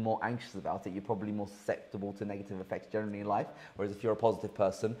it. And when you're more anxious about it, you're probably more susceptible to negative effects generally in life. Whereas if you're a positive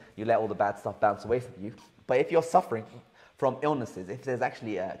person, you let all the bad stuff bounce away from you. But if you're suffering from illnesses, if there's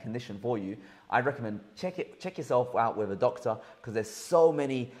actually a condition for you, I'd recommend check yourself out with a doctor, because there's so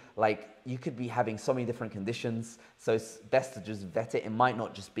many, like, you could be having so many different conditions, so it's best to just vet it. It might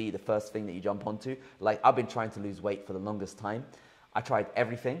not just be the first thing that you jump onto. Like, I've been trying to lose weight for the longest time. I tried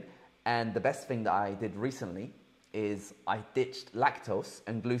everything, and the best thing that I did recently is I ditched lactose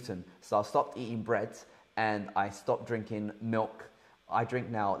and gluten. So I stopped eating bread and I stopped drinking milk. I drink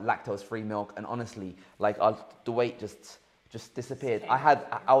now lactose-free milk, and honestly, like, the weight just disappeared.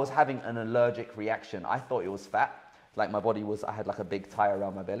 I was having an allergic reaction. I thought it was fat. Like, I had like a big tie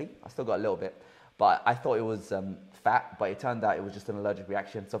around my belly. I still got a little bit, but I thought it was fat, but it turned out it was just an allergic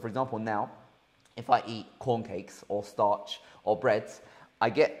reaction. So for example, now, if I eat corn cakes or starch or breads, I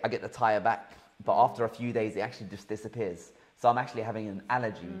get the tire back, but after a few days, it actually just disappears. So I'm actually having an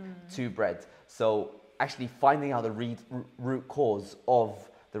allergy to bread. So actually finding out the root cause of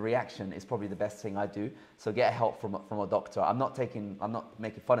the reaction is probably the best thing I do. So get help from a doctor. I'm not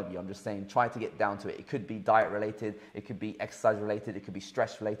making fun of you. I'm just saying, try to get down to it. It could be diet related. It could be exercise related. It could be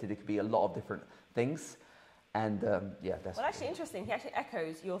stress related. It could be a lot of different things. And yeah, that's... Well, actually interesting. He actually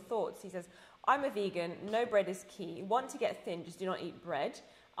echoes your thoughts. He says, I'm a vegan. No bread is key. Want to get thin, just do not eat bread.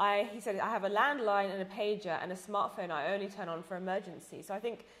 He said, I have a landline and a pager and a smartphone I only turn on for emergency. So I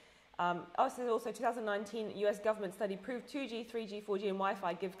think... also 2019 US government study proved 2G, 3G, 4G and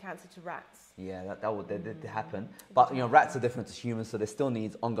Wi-Fi give cancer to rats. Yeah, that did happen. But, you know, rats are different to humans, so there still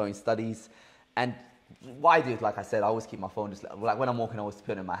needs ongoing studies. And what I do, like I said, I always keep my phone just like when I'm walking, I always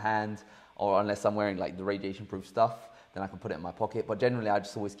put it in my hand, or unless I'm wearing like the radiation-proof stuff, then I can put it in my pocket. But generally, I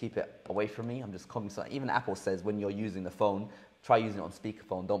just always keep it away from me. I'm just cognizant. Even Apple says when you're using the phone, try using it on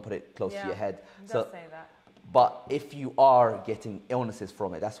speakerphone. Don't put it close to your head. It does say that. But if you are getting illnesses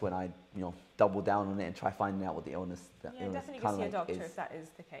from it, that's when I, double down on it and try finding out what the illness. Definitely go see a doctor if that is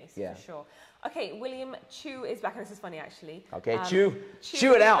the case. Yeah, for sure. Okay, William Chu is back, and this is funny actually. Okay, Chu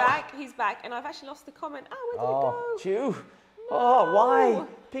it out. He's back, and I've actually lost the comment. Oh, where did it go? Chu. No. Oh, why?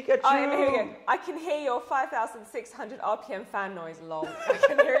 Pikachu. Oh, here we go. I can hear your 5,600 RPM fan noise. Lol. I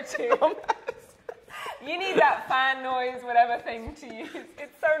can hear it too. You need that fan noise, whatever thing to use.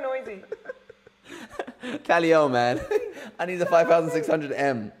 It's so noisy. Calio, man. I need the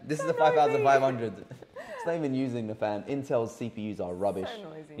 5600M. This is the 5500. It's not even using the fan. Intel's CPUs are rubbish. So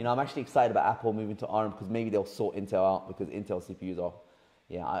noisy. I'm actually excited about Apple moving to ARM, because maybe they'll sort Intel out, because Intel CPUs are,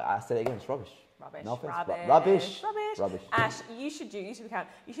 I said it again, it's rubbish. No offense, rubbish. Ash, you should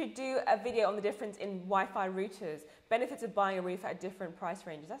do a video on the difference in Wi-Fi routers, benefits of buying a router at different price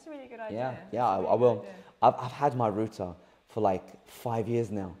ranges. That's a really good idea. Yeah, I will. I've had my router for like 5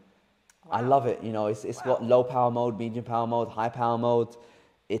 years now. Wow. I love it. It's got low power mode, medium power mode, high power mode.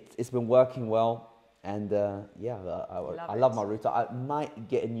 It's been working well. And I love my router. I might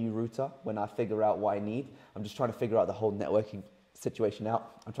get a new router when I figure out what I need. I'm just trying to figure out the whole networking situation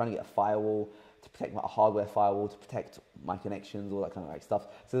out. I'm trying to get a firewall to protect a hardware firewall to protect my connections, all that kind of stuff.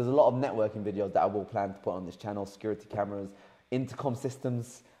 So there's a lot of networking videos that I will plan to put on this channel, security cameras, intercom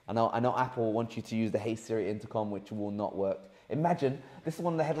systems. I know Apple wants you to use the Hey Siri intercom, which will not work. Imagine, this is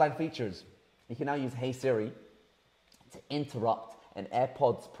one of the headline features. You can now use Hey Siri to interrupt an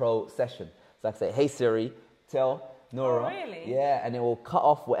AirPods Pro session. So I can say, Hey Siri, tell Nora. Oh, really? Yeah, and it will cut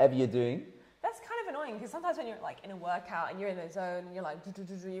off whatever you're doing. That's kind of annoying, because sometimes when you're like in a workout and you're in the zone and you're like,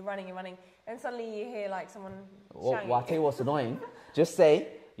 you're running, and suddenly you hear like someone shouting. Well, I'll tell you what's annoying. Just say,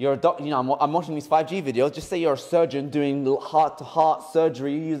 you're a doctor, I'm watching these 5G videos, just say you're a surgeon doing heart-to-heart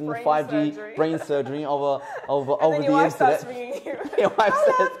surgery using the 5G brain surgery over the your wife internet. Starts ringing you. Your wife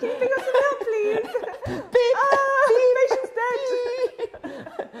says, can you pick up some milk, please? Patient's dead.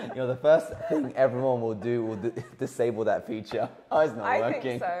 The first thing everyone will do will disable that feature. Oh, it's not working. I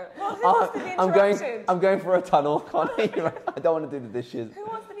think so. Well, who wants to be interrupted? I'm going for a tunnel. I don't want to do the dishes. Who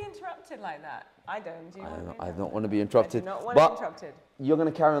wants to be interrupted like that? I don't. Do you want to be I don't want to be interrupted. I do not want to be interrupted. You're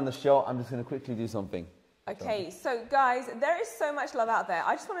going to carry on the show. I'm just going to quickly do something. Okay, so guys, there is so much love out there.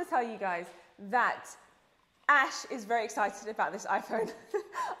 I just want to tell you guys that Ash is very excited about this iPhone.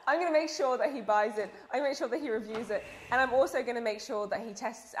 I'm going to make sure that he buys it. I'm going to make sure that he reviews it. And I'm also going to make sure that he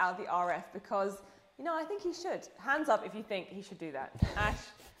tests out the RF because, you know, I think he should. Hands up if you think he should do that.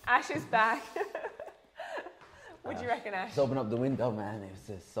 Ash is back. What do you reckon, Ash? Just open up the window, man. It's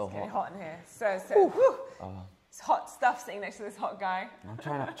just so It's hot. getting hot in here. So. It's hot stuff sitting next to this hot guy. I'm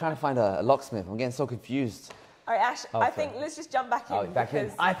trying to find a locksmith. I'm getting so confused. All right, Ash, I think let's just jump back in. Back in.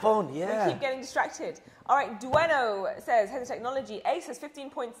 iPhone, yeah. We keep getting distracted. All right, Dueno says, Head of Technology, Asus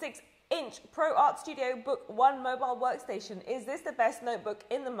 15.6-inch Pro Art Studio Book 1 mobile workstation. Is this the best notebook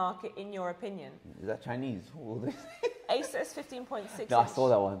in the market, in your opinion? Is that Chinese? Asus 15.6-inch. No, I saw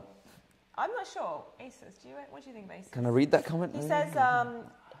that one. I'm not sure. Asus, what do you think of Asus? Can I read that comment?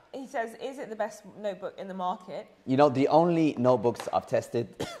 He says, is it the best notebook in the market? You know, the only notebooks I've tested,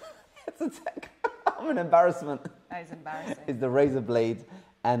 I'm an embarrassment. That is embarrassing. Is the Razer Blade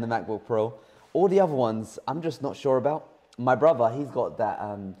and the MacBook Pro. All the other ones, I'm just not sure about. My brother, he's got that,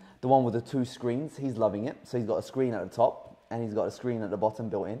 the one with the 2 screens. He's loving it. So he's got a screen at the top and he's got a screen at the bottom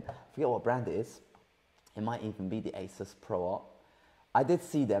built in. I forget what brand it is. It might even be the Asus Pro Art. I did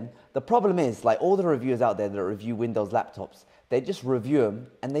see them. The problem is, like all the reviewers out there that review Windows laptops, they just review them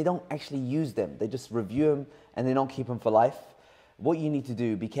and they don't actually use them. They just review them and they don't keep them for life. What you need to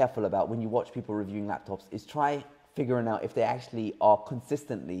do, be careful about when you watch people reviewing laptops, is try figuring out if they actually are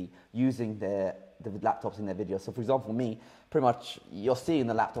consistently using the laptops in their videos. So for example, me, pretty much you're seeing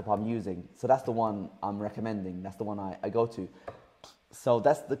the laptop I'm using. So that's the one I'm recommending. That's the one I go to. So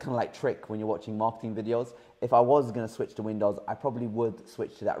that's the kind of like trick when you're watching marketing videos. If I was going to switch to Windows, I probably would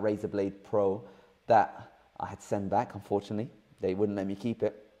switch to that Razer Blade Pro that I had to send back, unfortunately. They wouldn't let me keep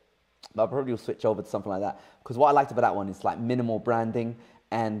it. But I probably will switch over to something like that. Because what I liked about that one is like minimal branding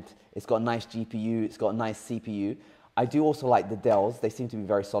and it's got a nice GPU, it's got a nice CPU. I do also like the Dells. They seem to be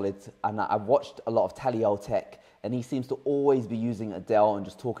very solid. And I've watched a lot of Talio Tech and he seems to always be using a Dell and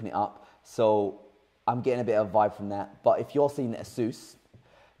just talking it up. So I'm getting a bit of a vibe from that. But if you're seeing Asus,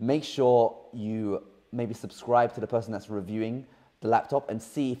 make sure you maybe subscribe to the person that's reviewing the laptop and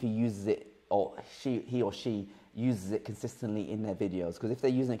see if he uses it or he or she uses it consistently in their videos. Because if they're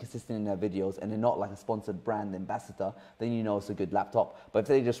using it consistently in their videos and they're not like a sponsored brand ambassador, then you know it's a good laptop. But if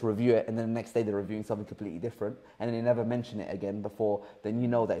they just review it and then the next day they're reviewing something completely different and then they never mention it again before, then you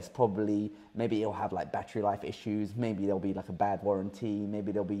know that it's probably, maybe it'll have like battery life issues, maybe there'll be like a bad warranty,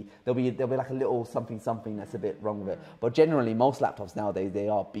 maybe there'll be like a little something that's a bit wrong with it. But generally most laptops nowadays, they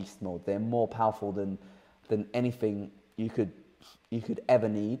are beast mode. They're more powerful than anything you could ever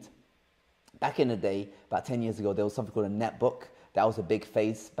need. Back in the day, about 10 years ago, there was something called a netbook. That was a big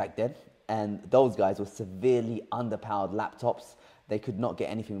phase back then. And those guys were severely underpowered laptops. They could not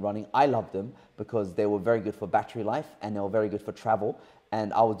get anything running. I loved them because they were very good for battery life and they were very good for travel.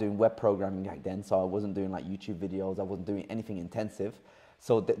 And I was doing web programming back then, so I wasn't doing like YouTube videos. I wasn't doing anything intensive.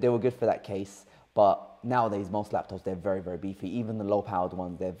 So they were good for that case. But nowadays, most laptops, they're very, very beefy. Even the low-powered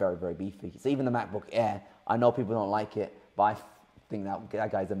ones, they're very, very beefy. So even the MacBook Air, I know people don't like it, but I think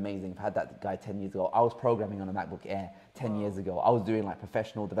that guy's amazing. I've had that guy 10 years ago. I was programming on a MacBook Air 10 years ago. I was doing like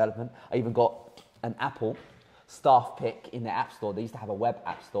professional development. I even got an Apple staff pick in the App Store. They used to have a web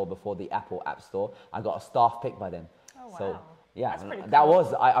app store before the Apple App Store. I got a staff pick by them. Oh, wow. So yeah, that's pretty cool. That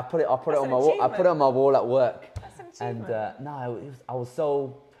was, I put it on my wall. I put it on my wall at work. That's an achievement. And I was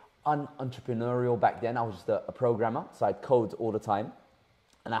so entrepreneurial back then. I was just a programmer, so I'd code all the time.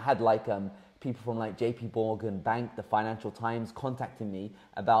 And I had like people from like JP Morgan Bank, the Financial Times contacting me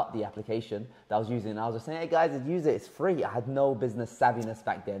about the application that I was using. And I was just saying, hey guys, use it, it's free. I had no business savviness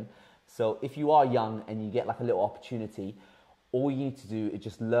back then. So if you are young and you get like a little opportunity, all you need to do is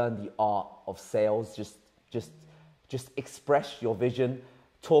just learn the art of sales. Just express your vision,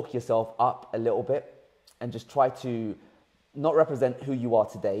 talk yourself up a little bit and just try to not represent who you are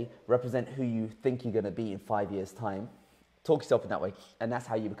today, represent who you think you're gonna be in 5 years' time. Talk yourself in that way, and that's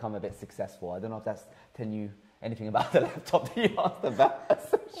how you become a bit successful. I don't know if that's telling you anything about the laptop that you asked about.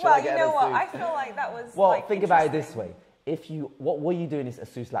 Well, you know what? I feel like that was. Well, like, think about it this way: what are you doing this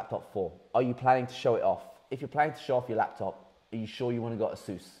Asus laptop for? Are you planning to show it off? If you're planning to show off your laptop, are you sure you want to go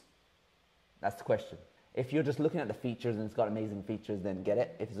Asus? That's the question. If you're just looking at the features and it's got amazing features, then get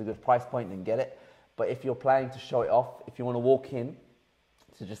it. If it's a good price point, then get it. But if you're planning to show it off, if you want to walk in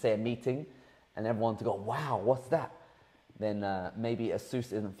to just say a meeting and everyone to go, wow, what's that? Then maybe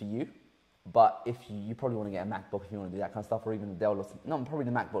Asus isn't for you. But if you probably want to get a MacBook if you want to do that kind of stuff, or even a Dell or something. No, probably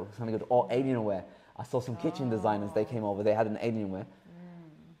the MacBook is kind of good. Or Alienware. I saw some kitchen designers, they came over, they had an Alienware.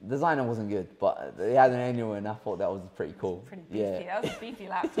 Designer wasn't good, but they had an anyway, and I thought that was pretty cool. Pretty beefy. Yeah. That was a beefy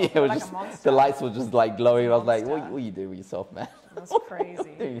laptop. Yeah, it was like just, a monster. the lights were just like glowing. I was like, Monster. what you do with yourself, man? That's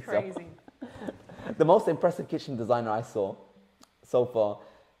crazy. Yourself. Crazy. The most impressive kitchen designer I saw so far,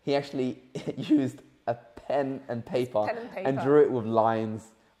 he actually used a pen and paper and drew it with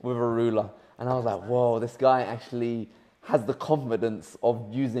lines with a ruler. And I was like, whoa, this guy actually has the confidence of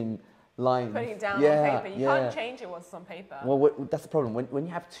using lines. Putting it down on paper. You can't change it once it's on paper. Well, that's the problem. When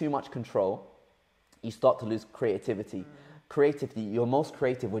you have too much control, you start to lose creativity. Creativity, you're most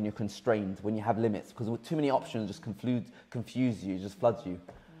creative when you're constrained, when you have limits, because with too many options just confuse you, just floods you.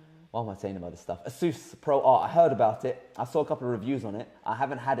 What am I saying about this stuff? Asus Pro Art, I heard about it. I saw a couple of reviews on it. I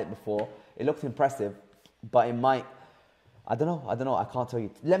haven't had it before. It looked impressive, but it might, I don't know, I can't tell you.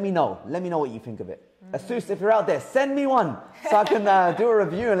 Let me know what you think of it. Asus, if you're out there, send me one so I can do a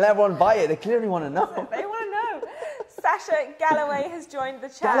review and let everyone buy it. They clearly want to know. They want to know. Sasha Galloway has joined the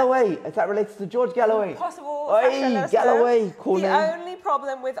chat. Galloway, is that related to George Galloway? Possible. Hey, Galloway, cool name. The only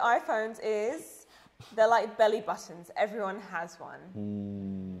problem with iPhones is they're like belly buttons. Everyone has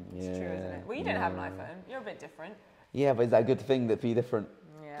one. It's true, isn't it? Well, you don't have an iPhone. You're a bit different. Yeah, but is that a good thing that be different?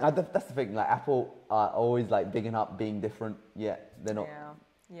 Yeah. That's the thing. Like Apple are always like bigging up being different. Yeah, they're not.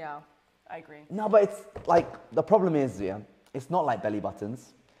 Yeah, I agree. No, but it's like the problem is, it's not like belly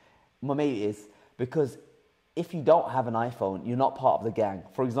buttons. Well, maybe it is because if you don't have an iPhone, you're not part of the gang.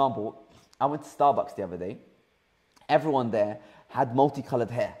 For example, I went to Starbucks the other day. Everyone there had multicolored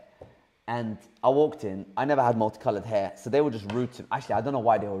hair. And I walked in, I never had multicolored hair, so they were just rude to me. Actually, I don't know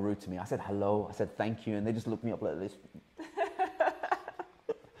why they were rude to me. I said hello, I said thank you, and they just looked me up like this.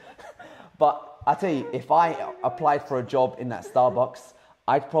 But I tell you, if I applied for a job in that Starbucks,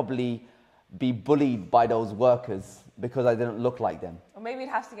 I'd probably be bullied by those workers because I didn't look like them. Or maybe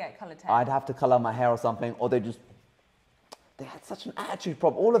you'd have to get coloured hair. I'd have to colour my hair or something, or they had such an attitude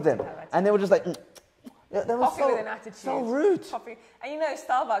problem, all of them. And they were just like, they were Coffee with an attitude. so rude. Coffee. And you know,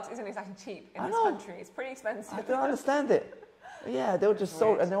 Starbucks isn't exactly cheap in this country. It's pretty expensive. I don't understand it. Yeah, they were just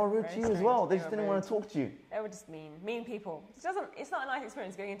and they were rude to you as well. They just didn't want to talk to you. They were just mean people. It's not a nice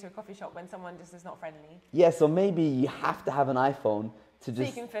experience going into a coffee shop when someone just is not friendly. Yeah, so maybe you have to have an iPhone to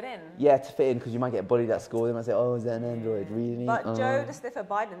just... So you can fit in. Yeah, to fit in, because you might get bullied at school. They might say, oh, is that an Android? Really? But Joe the Sniffer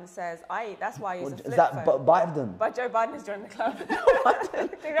Biden says, that's why I use a flip phone. Is that Biden? But Joe Biden has joined the club.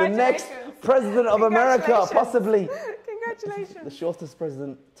 The next president of America, possibly. Congratulations. The shortest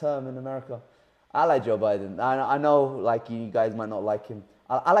president term in America. I like Joe Biden. I know, like, you guys might not like him.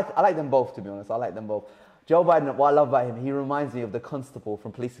 I like them both, to be honest. I like them both. Joe Biden, what I love about him, he reminds me of the constable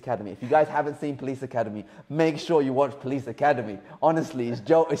from Police Academy. If you guys haven't seen Police Academy, make sure you watch Police Academy. Honestly, it's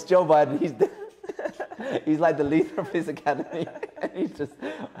Joe Biden. He's like the leader of Police Academy. And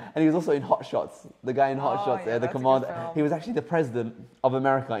he was also in Hot Shots. The guy in Hot Shots, the commander. He was actually the president of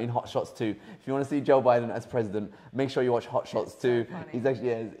America in Hot Shots 2. If you want to see Joe Biden as president, make sure you watch Hot Shots 2. So he's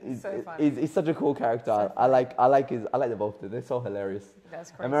actually, he's such a cool character. I like them both. They're so hilarious.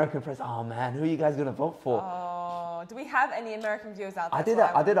 That's crazy. American press. Oh man, who are you guys gonna vote for? Oh, do we have any American viewers out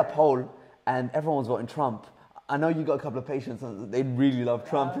there? I did a poll, and everyone was voting Trump. I know you got a couple of patients. They really love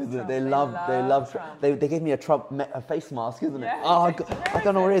Trump, isn't it? They love Trump. They gave me a face mask, isn't it? Yeah, I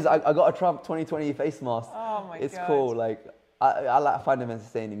don't know what it is. I got a Trump 2020 face mask. Oh my god, it's cool. Like I find him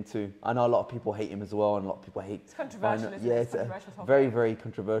entertaining too. I know a lot of people hate him as well, and a lot of people hate. It's controversial. It's very, very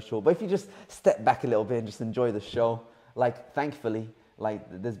controversial. But if you just step back a little bit and just enjoy the show, like thankfully.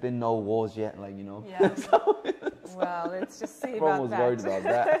 Like, there's been no wars yet, like, you know. Yeah. Well, let's just see about that. Everyone was worried about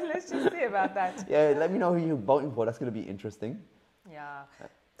that. Let's just see about that. Yeah, let me know who you're voting for. That's going to be interesting. Yeah,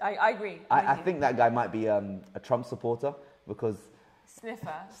 I agree. I think that guy might be a Trump supporter because...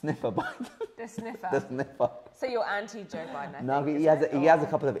 Sniffer Biden. The sniffer. The sniffer. So you're anti-Joe Biden, No, he has a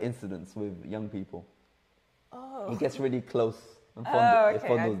couple of incidents with young people. Oh. He gets really close and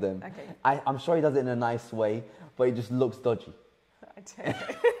fondles them. Okay. I'm sure he does it in a nice way, but it just looks dodgy.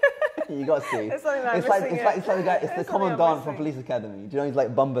 You got to see. It's like the guy. It's the commandant from Police Academy. Do you know he's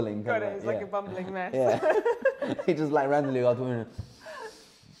like bumbling? Got it. It's like a bumbling mess. Yeah. He just like randomly got doing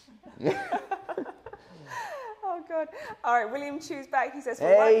it. Oh god. All right. William Chu's back. He says,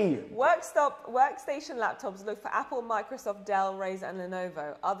 workstation laptops look for Apple, Microsoft, Dell, Razer, and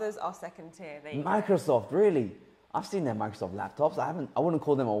Lenovo. Others are second tier. Microsoft, really? I've seen their Microsoft laptops. I wouldn't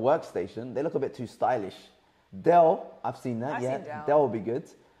call them a workstation. They look a bit too stylish. Dell, I've seen that. I've seen Dell will be good.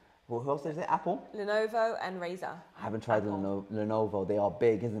 Who else is it? Apple? Lenovo and Razer. I haven't tried Lenovo. They are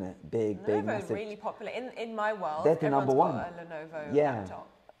big, isn't it? Big, massive. Really popular. In my world, they're the number one. Got a Lenovo laptop.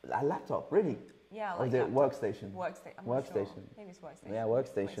 A laptop, really? Yeah, or is it workstation? Workstation. Workstation. Sure. Maybe it's workstation. Yeah,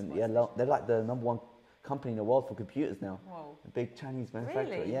 workstation. Yeah, they're like the number one company in the world for computers now. Whoa. A big Chinese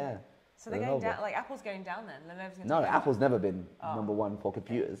manufacturer, Really? yeah. So they're going down, like Apple's going down then? Lenovo's going No, down? Apple's never been number one for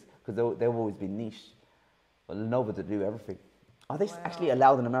computers because they've always been niche. But Lenovo to do everything. Are they actually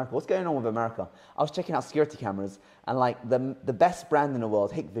allowed in America? What's going on with America? I was checking out security cameras and like the best brand in the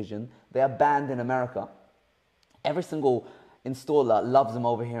world, Hikvision, they are banned in America. Every single installer loves them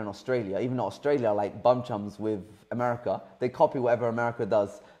over here in Australia, even though Australia are like bum chums with America. They copy whatever America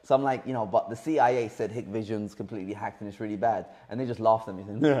does. So I'm like, but the CIA said Hikvision's completely hacked and it's really bad. And they just laughed at me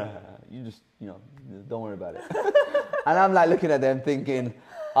saying, nah, you just, don't worry about it. And I'm like looking at them thinking,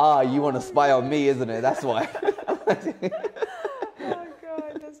 you want to spy on me, isn't it? That's why. Oh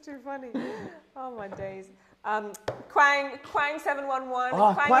God, that's too funny. Oh my days.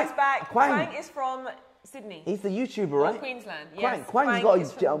 Quang711. Quang is back. Quang is from Sydney. He's the YouTuber, right? Queensland, yes.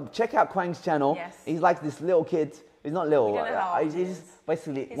 Quang's got check out Quang's channel. Yes. He's like this little kid. He's not little. We don't know how old he is.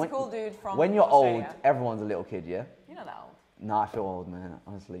 Basically, he's a cool dude from when you're Australia. old, everyone's a little kid, yeah? You're not that old. No, I feel old, man,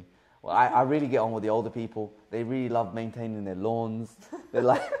 honestly. Well, I really get on with the older people. They really love maintaining their lawns. They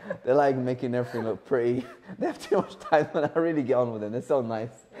like making everything look pretty. They have too much time, and I really get on with them. They're so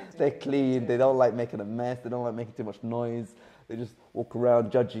nice. They're clean. They don't like making a mess. They don't like making too much noise. They just walk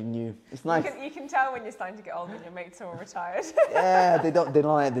around judging you. It's nice. You can tell when you're starting to get old when your mates are all retired. Yeah, they don't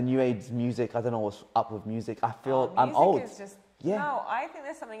like the new age music. I don't know what's up with music. I feel I'm old. Music is just, no, I think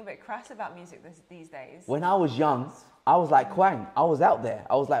there's something a bit crass about music these days. When I was young, I was like Quang. I was out there.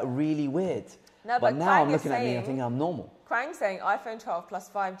 I was like really weird. No, but now I'm looking at me and thinking I'm normal. Quang's saying iPhone 12 plus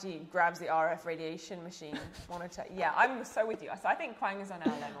 5G grabs the RF radiation machine monitor. Yeah, I'm so with you. So I think Quang is on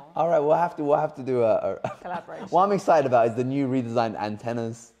our level. All right, we'll have to do a collaboration. What I'm excited about is the new redesigned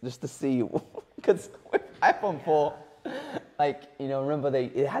antennas, just to see, because with iPhone 4, remember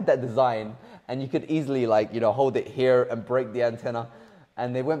it had that design, and you could easily hold it here and break the antenna,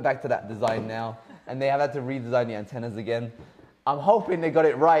 and they went back to that design now, and they have had to redesign the antennas again. I'm hoping they got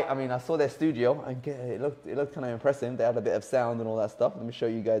it right. I mean, I saw their studio, and it looked kind of impressive. They had a bit of sound and all that stuff. Let me show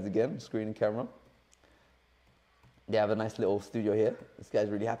you guys again, screen and camera. They have a nice little studio here. This guy's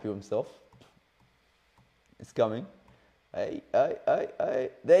really happy with himself. It's coming. Hey.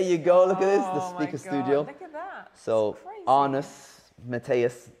 There you go. Look at this, the speaker studio. Look at that. So, Arnus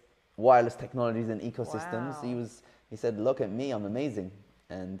Mateus, Wireless Technologies and Ecosystems. Wow. He said, look at me, I'm amazing.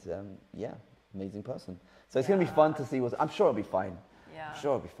 And amazing person. So it's going to be fun to see I'm sure it'll be fine. Yeah. I'm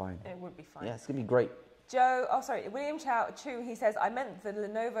sure it'll be fine. It would be fine. Yeah, it's going to be great. William Chu, he says, I meant the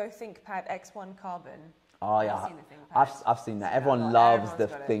Lenovo ThinkPad X1 Carbon. Oh, yeah. I've seen that. Everyone loves the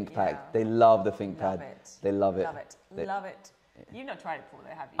ThinkPad. Yeah. They love the ThinkPad. Love it. They love it. Love it. You've not tried it before,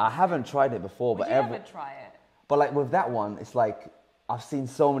 though, have you? I haven't tried it before. Would you ever try it? But with that one, it's like, I've seen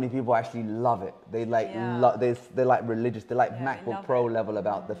so many people actually love it. They they're like religious. They're like MacBook Pro level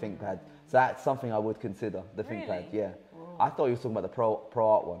about the ThinkPad. So that's something I would consider, the ThinkPad. Yeah. Ooh. I thought you were talking about the Pro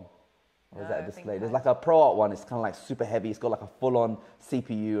Art one. Or is that a display? There's like a Pro Art one. It's kind of like super heavy. It's got like a full-on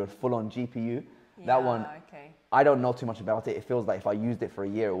CPU or full-on GPU. Yeah, that one, I don't know too much about it. It feels like if I used it for a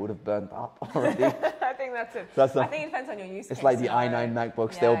year, it would have burnt up already. I think that's it. I think it depends on your use case. It's like the i9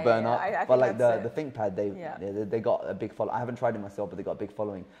 MacBooks, they'll burn up. But like the ThinkPad, they got a big following. I haven't tried it myself, but they got a big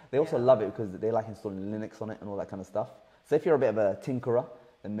following. They also love it because they like installing Linux on it and all that kind of stuff. So if you're a bit of a tinkerer,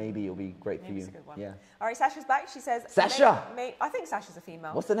 then maybe it'll be great for you. A good one. Yeah. All right, Sasha's back. She says... Sasha! I think Sasha's a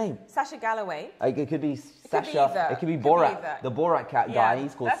female. What's the name? Sasha Galloway. It could be Sasha. It could be Borat. The Borat cat guy,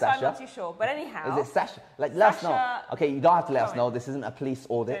 he's called Sasha. I'm not too sure. But anyhow... Is it Sasha? Let us know. Okay, you don't have to let us know. This isn't a police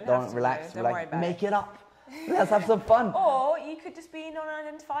audit. Don't relax. Don't worry about it. Make it up. Let's have some fun. Or you could just be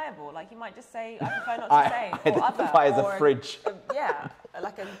non-identifiable. Like you might just say, I prefer not to say. Identify as a fridge.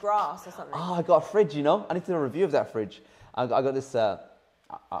 Like a grass or something. Oh, I got a fridge, I need to do a review of that fridge. I got this...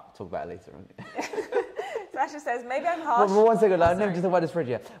 I'll talk about it later. Sasha says, maybe I'm harsh. Well, 1 second, let me just talk about this fridge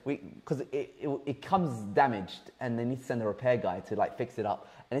here. Because it comes damaged and they need to send a repair guy to fix it up.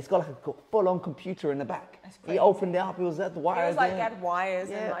 And it's got like a full-on computer in the back. He opened it up, it was at the wires. It was it had wires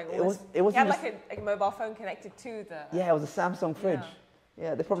and it was had like a mobile phone connected to the... Yeah, it was a Samsung fridge.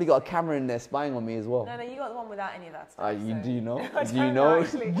 Yeah, they probably got a camera in there spying on me as well. No, you got the one without any of that stuff. Do you know? Do you know?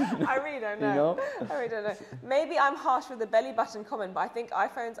 Actually, I really don't know. You know? I really don't know. Maybe I'm harsh with the belly button comment, but I think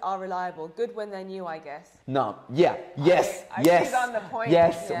iPhones are reliable. Good when they're new, I guess. No, yes. On the point.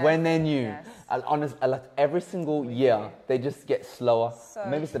 Yes, when they're new. Yes. Honest, every single year, they just get slower. So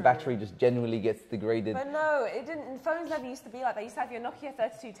maybe it's the battery just genuinely gets degraded. But no, it didn't. Phones never used to be like that. You used to have your Nokia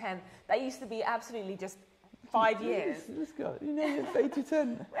 3210. That used to be absolutely just 5 years. Let's go. You know, it's 8 to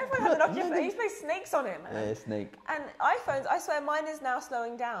 10. Everyone had a Nokia phone. You used to play snakes on it, man. Yeah, snake. And iPhones, I swear, mine is now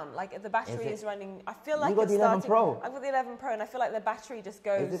slowing down. Like the battery is running. I feel like you got it's the 11 starting. Pro. I've got the 11 Pro, and I feel like the battery just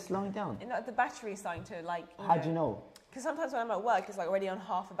goes. Is it slowing down? You know, the battery is starting to like. How do you know? Because sometimes when I'm at work, it's like already on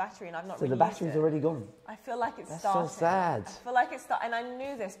half a battery, and I've not. So really the battery's already gone. I feel like it's That's starting. so sad. I feel like it's and I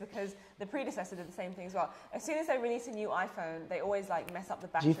knew this because the predecessor did the same thing as well. As soon as they release a new iPhone, they always like mess up the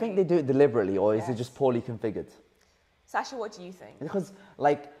battery. Do you think they do it deliberately, or is it just poorly configured? Sasha, what do you think? Because,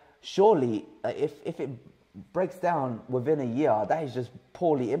 like, surely, if it breaks down within a year, that is just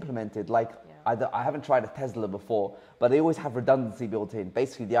poorly implemented. Like, I haven't tried a Tesla before, but they always have redundancy built in.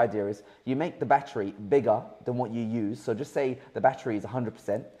 Basically, the idea is you make the battery bigger than what you use. So just say the battery is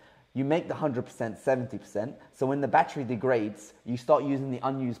 100%. You make the 100% 70%. So when the battery degrades, you start using the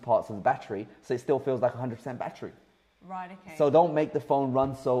unused parts of the battery, so it still feels like 100% battery. Right, okay. So don't make the phone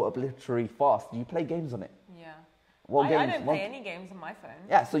run so arbitrarily fast. You play games on it. Yeah. I don't play any games on my phone.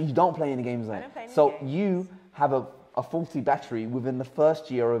 Yeah, so you don't play any games on it. I don't play any so games. you have a faulty battery within the first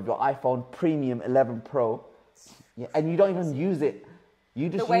year of your iPhone Premium 11 Pro, and you don't even use it. You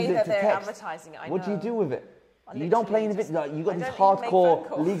just the way use it that to they're text. advertising it, What do you do with it? You don't play any of it. Like, you got I these don't even make phone hardcore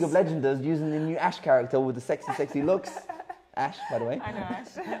calls. League of Legenders using the new Ash character with the sexy looks. Ash, by the way. I know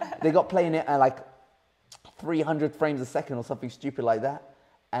Ash. They got playing it at like 300 frames a second or something stupid like that.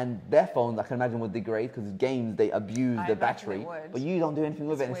 And their phones, I can imagine, would degrade because games, they abuse the battery. But you don't do anything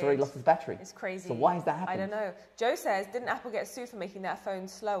with it, and it's already lost its battery. It's crazy. So why is that happening? I don't know. Joe says, didn't Apple get sued for making their phone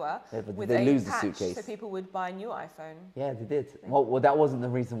slower with they a lose the patch suitcase. so people would buy a new iPhone? Yeah, they did. Well, that wasn't the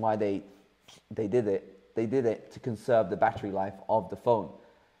reason why they did it. They did it to conserve the battery life of the phone,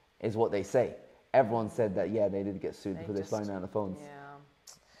 is what they say. Everyone said that, yeah, they did get sued because they're slowing down the phones. Yeah.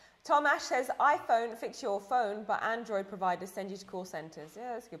 Tom Ash says, iPhone, fix your phone, but Android providers send you to call centres.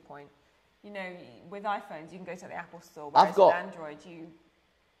 Yeah, that's a good point. You know, with iPhones, you can go to the Apple store, whereas with Android,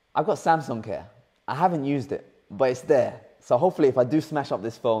 I've got Samsung Care. I haven't used it, but it's there. So hopefully if I do smash up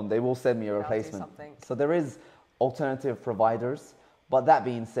this phone, they will send me a replacement. So there is alternative providers. But that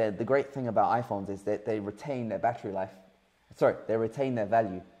being said, the great thing about iPhones is that they retain their battery life. Sorry, they retain their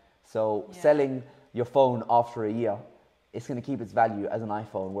value. So selling your phone after a year, it's going to keep its value as an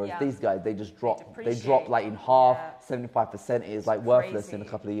iPhone. Whereas these guys, they just drop. They drop like in half, 75%. It is like worthless in a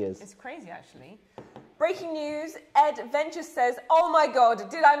couple of years. It's crazy, actually. Breaking news, Ed Ventures says, oh my God,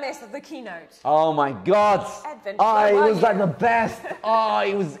 did I miss the keynote? Oh my God. Ed Ventures, it was like the best.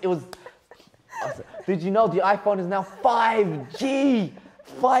 It was. Did you know the iPhone is now 5G?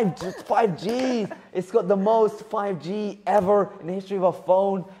 5G. It's got the most 5G ever in the history of a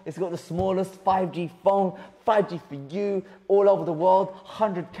phone. It's got the smallest 5G phone. 5G for you all over the world.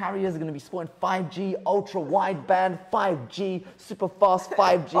 100 carriers are going to be supporting 5G, ultra wideband 5G, super fast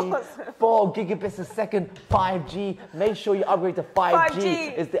 5G, 4 gigabits a second 5G. Make sure you upgrade to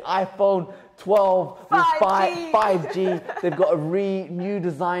 5G. It's the iPhone 12 with 5G. They've got a new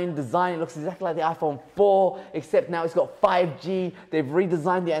design. It looks exactly like the iPhone 4, except now it's got 5G. They've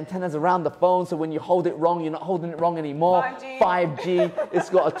redesigned the antennas around the phone, so when you hold it wrong, you're not holding it wrong anymore. 5G. It's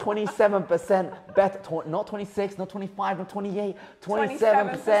got a 27% better, not 26, not 25, not 28,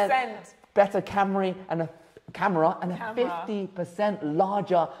 27% better camera and a 50%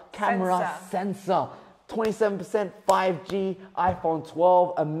 larger camera sensor. 27% 5G, iPhone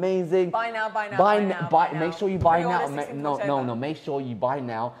 12, amazing. Buy now. Make sure you buy now. No, make sure you buy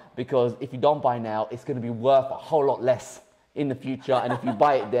now, because if you don't buy now, it's going to be worth a whole lot less in the future. And if you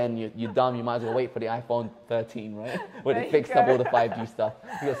buy it then, you're dumb. You might as well wait for the iPhone 13, right? Where they fixed up all the 5G stuff.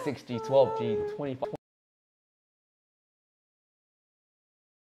 You got 6G, 12G, 25.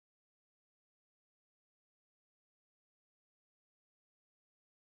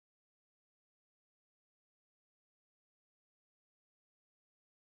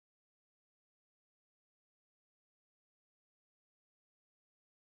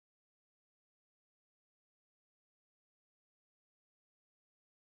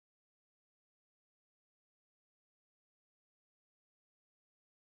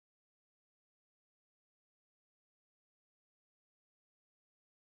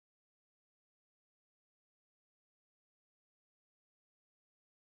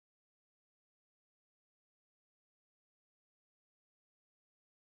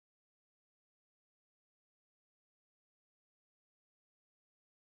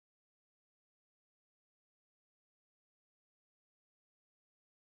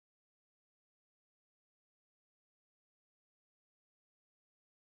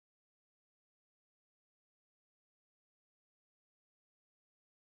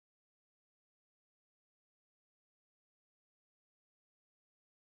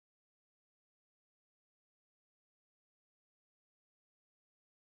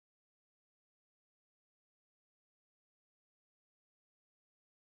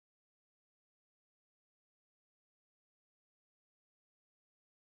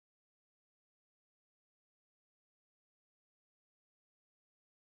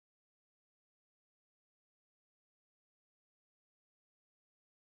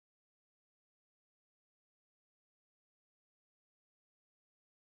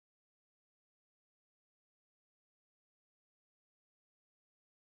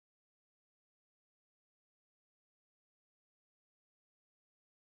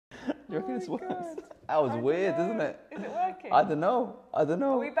 You reckon it's worse? God. That was weird, isn't it? Is it working? I don't know. Are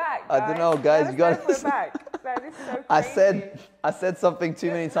we back, guys? I don't know, guys. You got. We're back. That is so crazy. I said something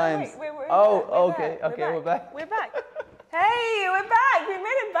too many times. We're okay, back. we're back. We're back. Hey, we're back. We made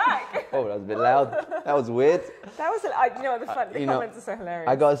it back. Oh, that was a bit loud. That was weird. That was. You know what? The comments are so hilarious.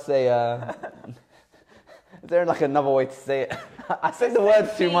 I gotta say, is there like another way to say it? I said the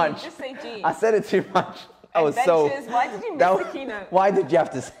words too much. Just say G. I said it too much. I was so. Why did you miss the keynote? Why did you have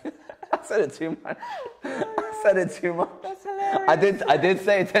to say it? I said it too much. I said it too much. That's hilarious. I did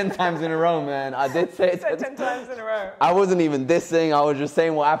say it 10 times in a row, man. I did say it 10 times in a row. I wasn't even dissing. I was just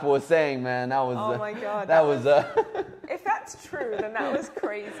saying what Apple was saying, man. That was. Oh my God. That was. If that's true, then that was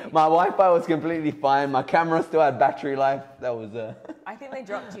crazy. My Wi-Fi was completely fine. My camera still had battery life. That was. I think they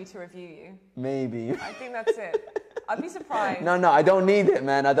dropped you to review you. Maybe. I think that's it. I'd be surprised. No, I don't need it,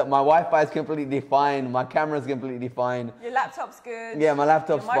 man. My Wi-Fi is completely fine. My camera's completely fine. Your laptop's good. Yeah, my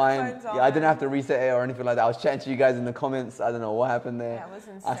laptop's fine. Yeah, I didn't have to reset it or anything like that. I was chatting to you guys in the comments. I don't know what happened there. That was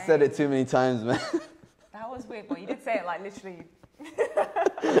insane. I said it too many times, man. That was weird, but you did say it like literally.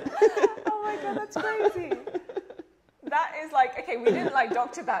 Oh my God, that's crazy. That is like, okay, we didn't like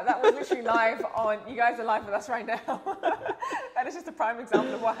doctor that. That was literally live on, you guys are live with us right now. That is just a prime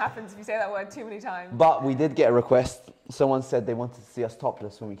example of what happens if you say that word too many times. But we did get a request. Someone said they wanted to see us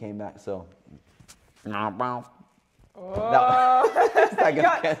topless when we came back, so. Oh. Like you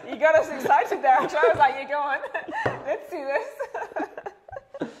got us excited there. I was like, yeah, go on. Let's see this.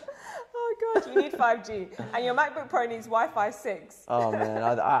 Oh God, you need 5G. And your MacBook Pro needs Wi-Fi 6. Oh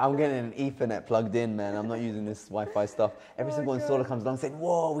man, I'm getting an Ethernet plugged in, man. I'm not using this Wi-Fi stuff. Every single installer comes along saying,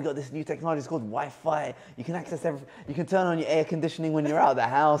 whoa, we got this new technology, it's called Wi-Fi. You can access everything. You can turn on your air conditioning when you're out of the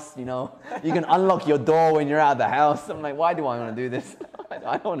house, you know. You can unlock your door when you're out of the house. I'm like, why do I want to do this?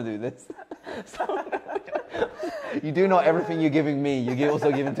 I don't want to do this. So, you do know everything you're giving me, you're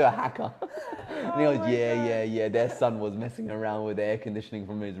also giving to a hacker. And he goes, yeah, their son was messing around with the air conditioning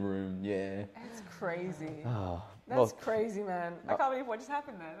from his room, yeah. It's crazy. Oh, That's crazy, man. I can't believe what just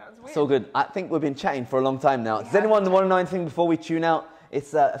happened there. That was weird. So good. I think we've been chatting for a long time now. Does anyone want to know anything before we tune out?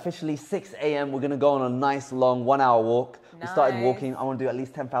 It's officially 6 a.m. We're going to go on a nice long 1 hour walk. We started walking. I want to do at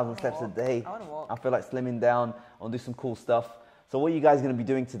least 10,000 steps a day. I want to walk. I feel like slimming down. I want to do some cool stuff. So what are you guys going to be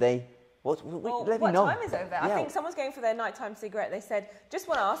doing today? What let me know. time is it over there? Yeah. I think someone's going for their nighttime cigarette. They said, just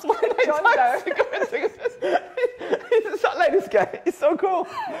want to ask you, John though. It's not like this guy. It's so cool.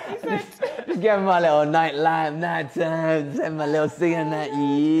 Just give him my little nighttime, send my little cigarette.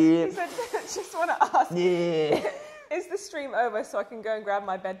 Yeah. He said, just want to ask. Yeah. Is the stream over so I can go and grab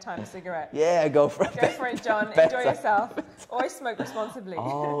my bedtime cigarette? Yeah, go for it. Go for it, John. Enjoy yourself. Always smoke responsibly.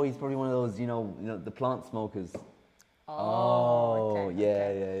 Oh, he's probably one of those, you know, the plant smokers. Okay.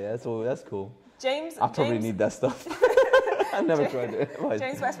 Yeah. That's cool. James, I probably need that stuff. I've never tried it.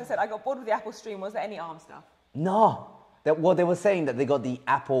 James Westman said, I got bored with the Apple stream. Was there any ARM stuff? No. They were saying that they got the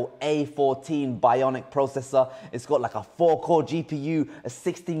Apple A14 Bionic processor. It's got like a 4-core GPU, a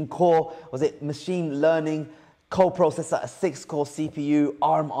 16-core, machine learning co-processor, a 6-core CPU,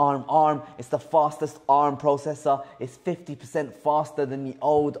 ARM. It's the fastest ARM processor. It's 50% faster than the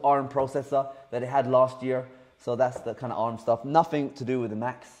old ARM processor that it had last year. So that's the kind of ARM stuff. Nothing to do with the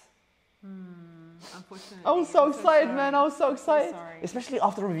Macs. Unfortunately. I was so excited, man. I was so excited. Sorry. Especially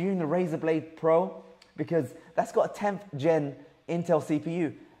after reviewing the Razer Blade Pro, because that's got a 10th gen Intel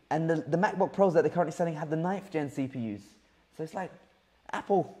CPU. And the MacBook Pros that they're currently selling have the 9th gen CPUs. So it's like,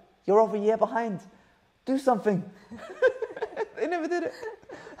 Apple, you're over a year behind. Do something. They never did it.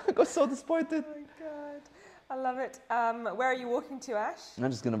 I got so disappointed. Oh my God. I love it. Where are you walking to, Ash?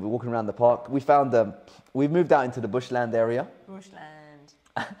 I'm just going to be walking around the park. We've moved out into the bushland area. Bushland.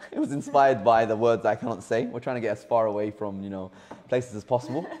 It was inspired by the words I cannot say. We're trying to get as far away from, places as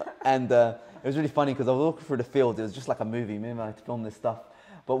possible. And it was really funny because I was walking through the field. It was just like a movie. Me and I had to film this stuff.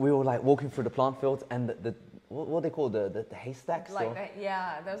 But we were like walking through the plant fields and what they call the haystacks? There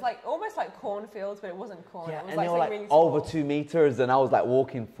was like almost like cornfields, but it wasn't corn. Yeah, it was and they were like really over 2 meters, and I was like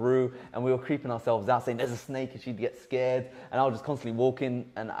walking through, and we were creeping ourselves out, saying there's a snake, and she'd get scared, and I was just constantly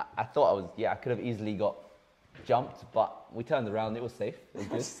walking, and I thought I could have easily got jumped, but we turned around, it was safe, it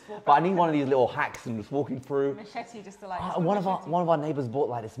was good. But I need one of these little hacks and just walking through. Machete just to like... one of our neighbours bought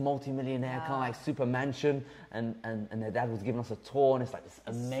like this multi-millionaire kind of like super mansion, and their dad was giving us a tour, and it's like this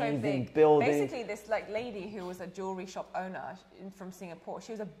amazing building. Basically, this like lady who was a jewellery shop owner from Singapore,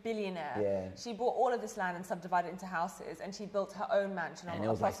 she was a billionaire. Yeah. She bought all of this land and subdivided it into houses, and she built her own mansion on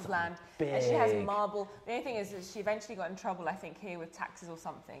a plot of land. Big. And she has marble. The only thing is that she eventually got in trouble, I think, here with taxes or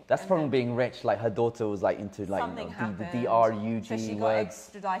something. That's from being rich. Like her daughter was like into like something happened. the D-R-U-G So she got words.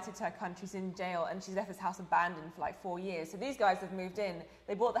 extradited to her country, she's in jail, and she's left this house abandoned for like 4 years. So these guys have moved in.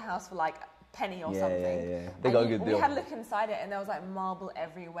 They bought the house for like a penny or something. Yeah. They got a good deal. We had a look inside it, and there was like marble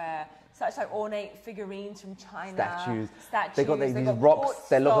everywhere. Such like ornate figurines from China. Statues. Statues. They got these rocks.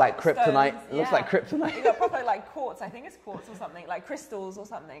 They look like kryptonite. It looks like kryptonite. They got proper like quartz. I think it's quartz or something, like crystals or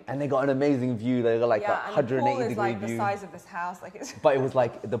something. And they got an amazing view. They got like a 180 and the pool is degree like view. the size of this house. Like it's. But it was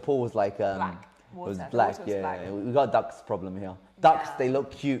like the pool was like Black. It was Water. black. The water was black. We got ducks problem here. Ducks, Yeah. they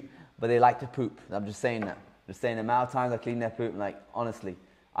look cute, but they like to poop. I'm just saying that. Just saying the amount of times I clean their poop. Like honestly,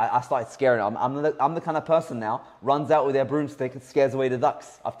 I started scaring them. I'm the kind of person now, runs out with their broomstick and scares away the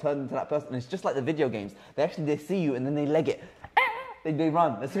ducks. I've turned into that person. And it's just like the video games. They see you and then they leg it. They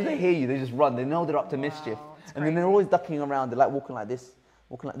run. As soon as they hear you, they just run. They know they're up to mischief. And then they're always ducking around. They're like walking like this.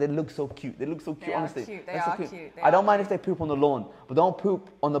 They look so cute. They look so cute, honestly. They are cute. I don't mind if they poop on the lawn, but don't poop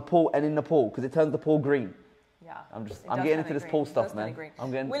on the pool and in the pool because it turns the pool green. Yeah. I'm getting into this pool stuff, man.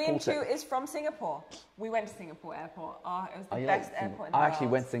 William Chu is from Singapore. We went to Singapore airport. Oh, it was the best airport in the world. I actually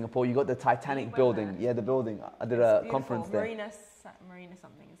went to Singapore. You got the Titanic building. Yeah, the building. I did a conference there. Marina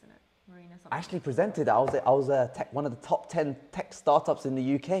something, isn't it? Marina something. I actually presented. I was one of the top 10 tech startups in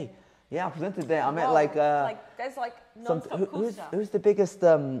the UK. Yeah, I presented there. I met there's like non-stop cool stuff. Who's the biggest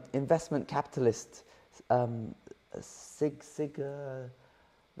investment capitalist?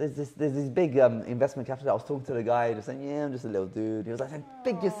 There's this big investment capital. I was talking to the guy, just saying, yeah, I'm just a little dude. He was like,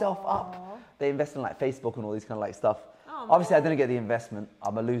 big yourself up. They invest in like Facebook and all these kind of like stuff. Obviously, I didn't get the investment.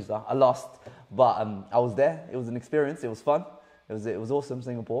 I'm a loser. I lost, but I was there. It was an experience. It was fun. It was awesome,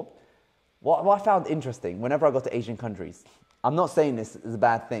 Singapore. What I found interesting, whenever I go to Asian countries, I'm not saying this is a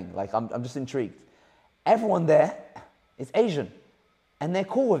bad thing. Like I'm just intrigued. Everyone there is Asian, and they're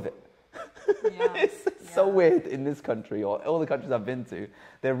cool with it. Yeah. It's so weird in this country or all the countries I've been to.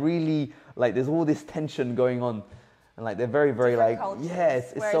 They're really like there's all this tension going on, and like they're very Different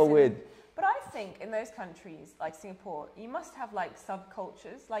cultures. it's so weird. But I think in those countries like Singapore, you must have like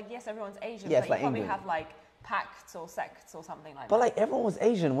subcultures. Like yes, everyone's Asian, Yes, but like you probably England. have like pacts or sects or something like But that. like everyone was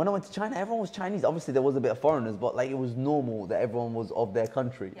Asian. When I went to China, everyone was Chinese. Obviously, there was a bit of foreigners, but like it was normal that everyone was of their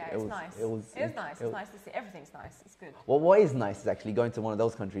country. Yeah, it's nice. It is nice. It's nice to see. Everything's nice. It's good. Well, what is nice is actually going to one of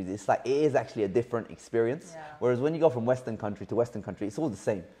those countries. It's like it is actually a different experience. Yeah. Whereas when you go from Western country to Western country, it's all the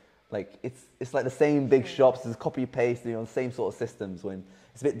same. Like it's like the same big shops. There's copy paste. Same sort of systems. When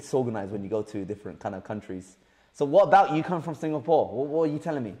it's a bit disorganized when you go to different kind of countries. So what about you? Come from Singapore? What are you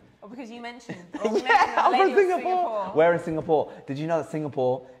telling me? Oh, because you mentioned. I'm from Singapore. Where in Singapore? Did you know that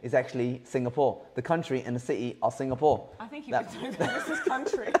Singapore is actually Singapore? The country and the city are Singapore. I think you would know that this is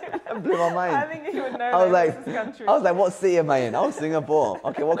country. That blew my mind. I think you would know that this is country. I was like, what city am I in? Oh, Singapore.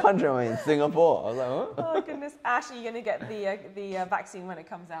 Okay, what country am I in? Singapore. I was like, huh? Oh goodness, Ash, are you going to get the vaccine when it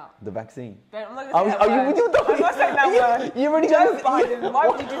comes out? The vaccine. I'm not going to say that word. I'm not saying that word. You already Joe Biden, why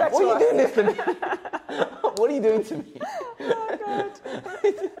would you do that to us? What are you doing this to me? What are you doing to me? Oh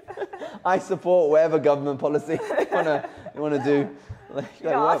God. I support whatever government policy you wanna do.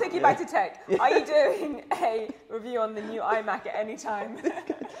 I'll take you back to tech. Are you doing a review on the new iMac at any time?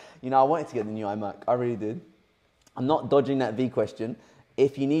 I wanted to get the new iMac. I really did. I'm not dodging that V question.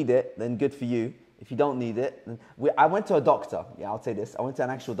 If you need it, then good for you. If you don't need it, then I went to a doctor. Yeah, I'll say this. I went to an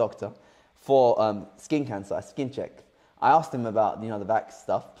actual doctor for skin cancer, a skin check. I asked him about the vax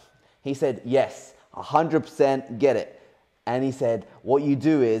stuff. He said, yes, 100% get it. And he said, what you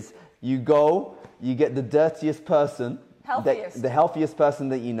do is you get the dirtiest person, the healthiest person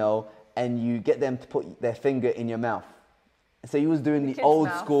that you know, and you get them to put their finger in your mouth. So he was doing the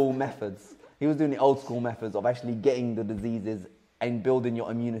old school methods. He was doing the old school methods of actually getting the diseases and building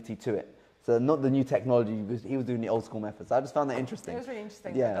your immunity to it. So not the new technology, he was doing the old school methods. I just found that interesting. It was really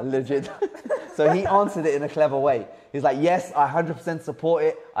interesting. Yeah, legit. So he answered it in a clever way. He's like, yes, I 100% support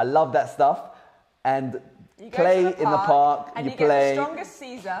it. I love that stuff. And you play in the park, and you play. Get the strongest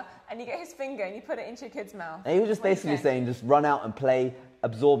Caesar, and you get his finger, and you put it into your kid's mouth. And he was just basically saying, just run out and play,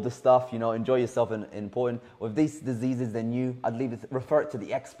 absorb the stuff, enjoy yourself. And important. With these diseases, they're new. I'd refer it to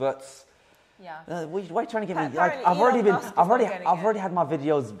the experts. Yeah. Why are you trying to get me? Like, I've already had my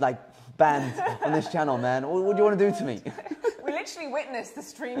videos like banned on this channel, man. What do you want to do to me? We literally witnessed the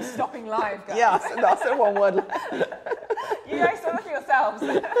stream stopping live, guys. Yeah, I said one word. You guys saw it for yourselves.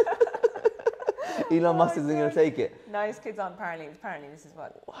 Elon Musk isn't going to take it. No, his kids aren't. Apparently, this is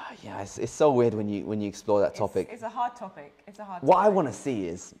what. Yeah, it's so weird when you explore that topic. It's a hard topic. What I want to see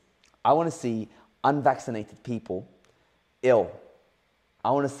is, I want to see unvaccinated people ill. I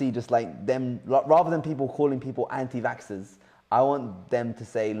want to see just like them, rather than people calling people anti-vaxxers, I want them to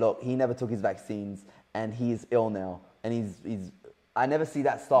say, look, he never took his vaccines and he's ill now. And he's I never see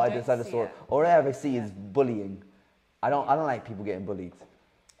that started inside the store. All I ever see is bullying. I don't like people getting bullied.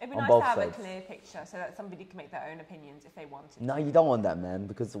 It'd be on nice both to have sides. a clear picture so that somebody can make their own opinions if they wanted. No, you don't want that, man,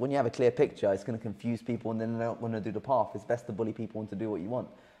 because when you have a clear picture, it's going to confuse people and then they don't want to do the path. It's best to bully people and to do what you want.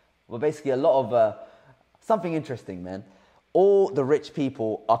 Well, basically, a lot of something interesting, man. All the rich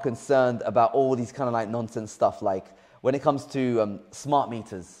people are concerned about all these kind of like nonsense stuff, like when it comes to smart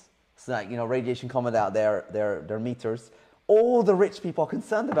meters. So like, you know, radiation coming out their meters. All the rich people are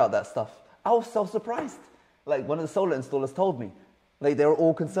concerned about that stuff. I was so surprised. Like one of the solar installers told me. Like they were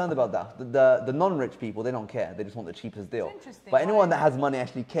all concerned about that. The non-rich people, they don't care. They just want the cheapest deal. But anyone that has money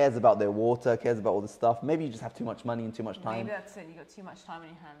actually cares about their water, cares about all this stuff. Maybe you just have too much money and too much time. Maybe that's it. You got too much time on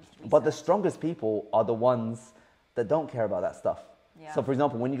your hands. But the strongest people are the ones that don't care about that stuff. Yeah. So for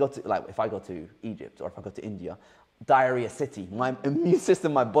example, when you go to, like if I go to Egypt or if I go to India, diarrhea city, my immune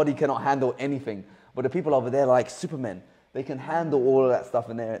system, my body cannot handle anything. But the people over there are like supermen. They can handle all of that stuff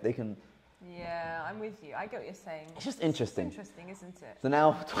in there. They can... Yeah, I'm with you. I get what you're saying. It's just interesting. It's interesting, isn't it? So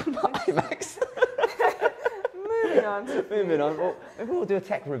now, talking about IMAX. Moving on. Moving on. Well, maybe we'll do a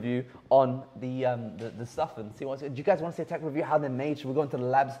tech review on the stuff and see what's... Do you guys want to see a tech review, how they're made? Should we go into the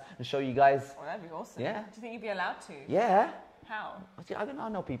labs and show you guys? Oh, that'd be awesome. Yeah. Do you think you'd be allowed to? Yeah. How? I don't know. I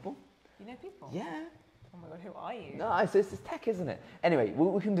know people. You know people? Yeah. Oh my God, who are you? No, it's tech, isn't it? Anyway,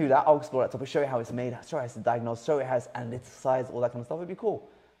 we can do that. I'll explore that topic, show you how it's made, show you how it's diagnosed, show you how it's analyticized, all that kind of stuff. It'd be cool.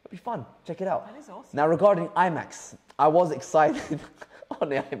 It'd be fun. Check it out. That is awesome. Now, regarding IMAX, I was excited on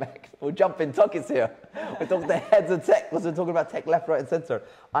the IMAX. We'll jump in. Tuck is here. We're talking to heads of tech because we're talking about tech left, right, and center.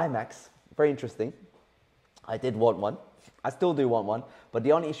 IMAX, very interesting. I did want one. I still do want one. But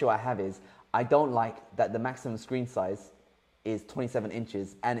the only issue I have is I don't like that the maximum screen size is 27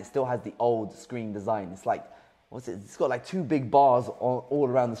 inches and it still has the old screen design. It's like, what's it? It's got like two big bars all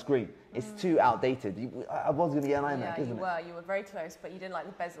around the screen. It's too outdated. I was going to get an iMac, isn't it? You were very close, but you didn't like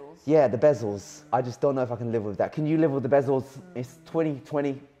the bezels. Yeah, the bezels. I just don't know if I can live with that. Can you live with the bezels? It's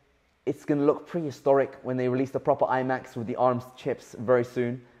 2020. It's going to look prehistoric when they release the proper iMacs with the ARM chips very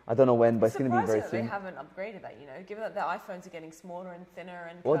soon. I don't know when, but it's going to be very soon. They haven't upgraded that, you know, given that their iPhones are getting smaller and thinner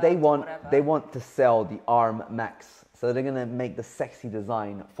and well, they want to sell the ARM Max, so they're going to make the sexy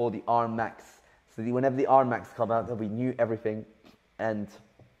design for the ARM Max. So whenever the ARM Max come out, there'll be new everything, and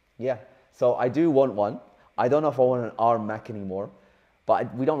yeah. So I do want one. I don't know if I want an ARM Mac anymore,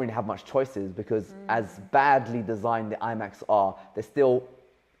 but we don't really have much choices because as badly designed the iMacs are, they're still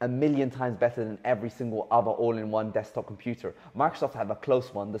a million times better than every single other all-in-one desktop computer. Microsoft have a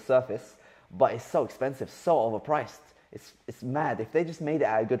close one, the Surface, but it's so expensive, so overpriced. It's mad. If they just made it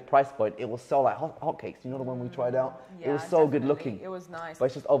at a good price point, it will sell like hotcakes. You know the one we tried out? Yeah, it was so good looking. It was nice. But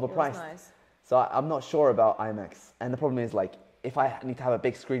it's just overpriced. It was nice. So I'm not sure about iMacs. And the problem is, like, if I need to have a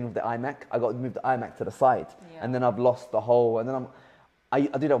big screen with the iMac, I got to move the iMac to the side. Yeah. And then I've lost the whole, and then I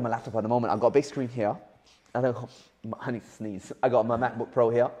do that with my laptop at the moment. I've got a big screen here. And then I need to sneeze. I got my MacBook Pro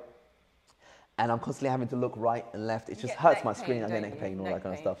here. And I'm constantly having to look right and left. It just hurts my screen. I get neck pain and all that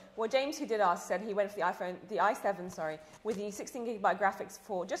kind of stuff. Well, James, who did ask, said he went for the i7, with the 16GB graphics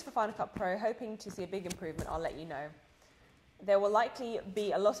just for Final Cut Pro, hoping to see a big improvement. I'll let you know. There will likely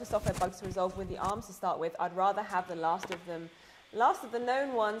be a lot of software bugs to resolve with the ARMs to start with. I'd rather have the last of the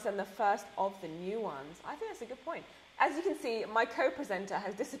known ones than the first of the new ones. I think that's a good point. As you can see, my co-presenter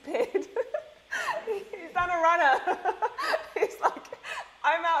has disappeared. He's done a runner. He's like,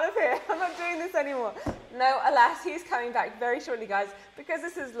 I'm out of here. I'm not doing this anymore. No, alas, he's coming back very shortly, guys. Because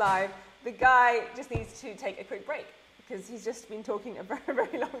this is live, the guy just needs to take a quick break because he's just been talking a very,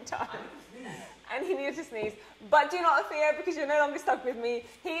 very long time. And he needed to sneeze. But do not fear because you're no longer stuck with me.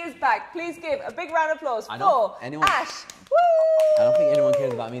 He is back. Please give a big round of applause for Ash. Woo! I don't think anyone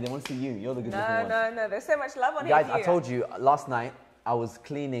cares about me. They want to see you. You're the good looking one. No. There's so much love on here. Guys, for you. I told you last night I was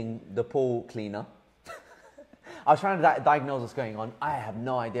cleaning the pool cleaner. I was trying to diagnose what's going on. I have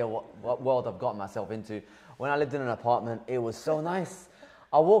no idea what world I've gotten myself into. When I lived in an apartment, it was so nice.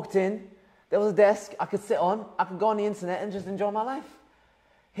 I walked in, there was a desk I could sit on, I could go on the internet and just enjoy my life.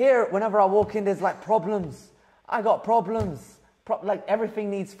 Here, whenever I walk in, there's like problems. I got problems. Like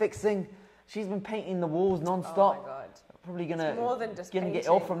everything needs fixing. She's been painting the walls non-stop. Oh my God. Probably gonna get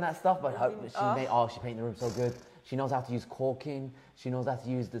ill from that stuff, but she painted the room so good. She knows how to use caulking. She knows how to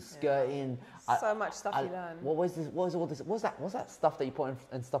use the skirting. So much stuff you learn. What was this? What was all this? What's that stuff that you put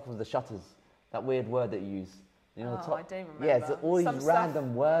in stuff with the shutters? That weird word that you use. You know, I don't remember. Yeah, it's all these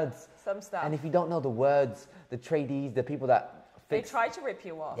random words. Some stuff. And if you don't know the words, the tradies, the people that fix, they try to rip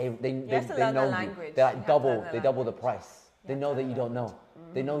you off. They have to learn know the language. They're like double the price. They know that you don't know.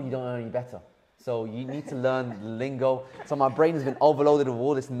 They know you don't know any better. So you need to learn the lingo. So my brain has been overloaded with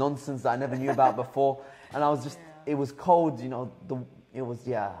all this nonsense that I never knew about before. And I was just, it was cold, you know, It was,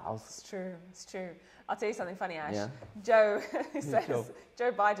 yeah, I was... It's true, it's true. I'll tell you something funny, Ash. Yeah. Joe says,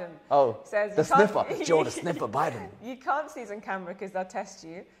 Joe Biden says... the sniffer, Joe the sniffer Biden. You can't sneeze on camera because they'll test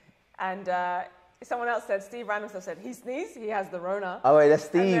you. And someone else said, Steve Random Stuff said, he sneezed, he has the Rona. Oh wait, that's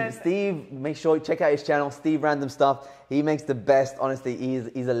Steve. Steve, make sure you check out his channel, Steve Random Stuff. He makes the best, honestly,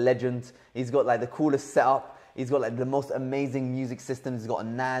 he's a legend. He's got like the coolest setup. He's got like the most amazing music systems. He's got a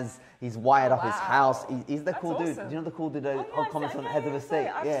NAS. He's wired up his house. He's the cool dude. Do you know the cool dude who comments on Heads of a State?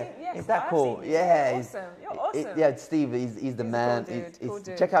 Yeah, is that cool? Yeah, awesome. You're awesome. Yeah, Steve, he's the man. Cool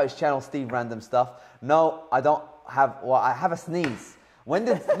dude. Check out his channel, Steve Random Stuff. No, I don't have, well, I have a sneeze. When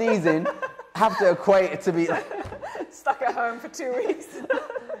did sneezing have to equate it to be like... Stuck at home for 2 weeks.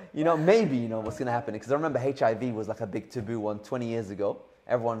 You know, maybe, you know, what's going to happen. Because I remember HIV was like a big taboo one 20 years ago.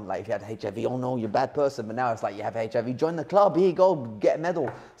 Everyone, like, if you had HIV, oh no, you're a bad person. But now it's like, you have HIV, join the club, here you go, get a medal.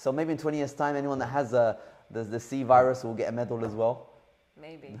 So maybe in 20 years' time, anyone that has the C virus will get a medal as well.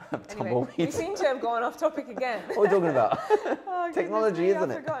 Maybe. Anyway, we seem to have gone off topic again. What are we talking about? Oh, technology,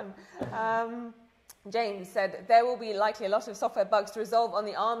 isn't it? I've forgotten. James said, there will be likely a lot of software bugs to resolve on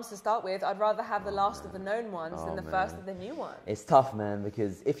the ARMs to start with. I'd rather have the last of the known ones than the first of the new ones. It's tough, man,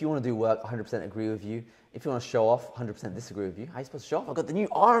 because if you want to do work, 100% agree with you. If you want to show off, 100% disagree with you. How are you supposed to show off? I've got the new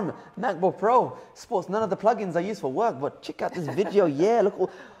ARM MacBook Pro. Sports, none of the plugins I use for work, but check out this video. Yeah, look.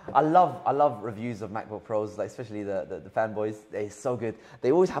 I love reviews of MacBook Pros, like especially the fanboys. They're so good.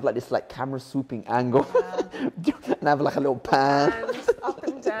 They always have like this like camera swooping angle. And have like a little pan. Up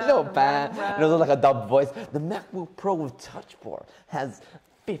and down. Little pan. And also like a dubbed voice. The MacBook Pro with Touch Bar has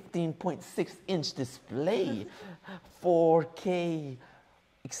 15.6-inch display, 4K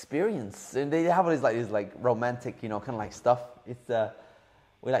experience, and they have all these like romantic, you know, kind of like stuff. It's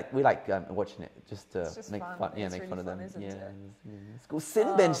we like watching it just to make fun. Yeah, make fun of them. Yeah, it's cool.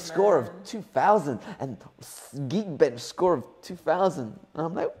 Cinebench score of 2000 and Geekbench score of 2000. And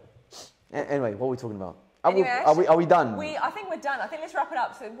I'm like, anyway, what are we talking about? Are we done? I think we're done. I think let's wrap it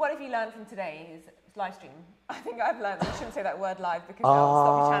up. So what have you learned from today's live stream? I think I've learned that you shouldn't say that word live because that'll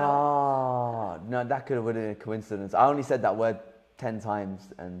stop your channel. No, that could have been a coincidence. I only said that word 10 times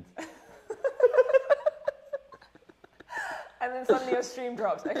and... And then suddenly your stream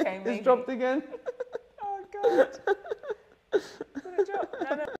drops. Okay, maybe. It's dropped again. Oh, God. Did it drop?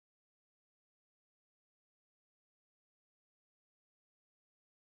 No.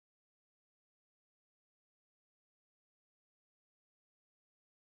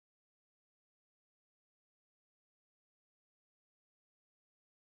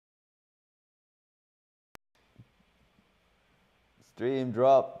 Stream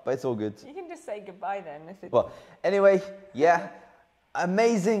drop, but it's all good. You can just say goodbye then. Well, anyway, yeah,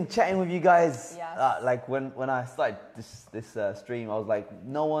 amazing chatting with you guys. Yes. Like when I started this stream, I was like,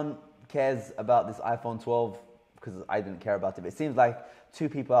 no one cares about this iPhone 12 because I didn't care about it. But it seems like 2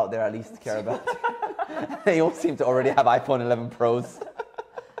 people out there at least care about it. They all seem to already have iPhone 11 Pros.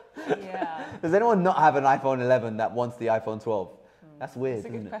 Yeah. Does anyone not have an iPhone 11 that wants the iPhone 12? That's weird. It's a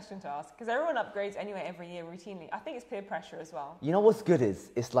good question to ask because everyone upgrades anyway every year routinely. I think it's peer pressure as well. You know what's good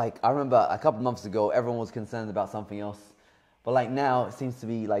is, it's like, I remember a couple of months ago, everyone was concerned about something else. But like now, it seems to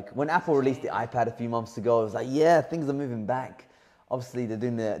be like, when Apple released the iPad a few months ago, it was like, yeah, things are moving back. Obviously, they're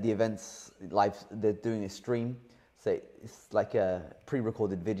doing the events live, they're doing a stream. So it's like a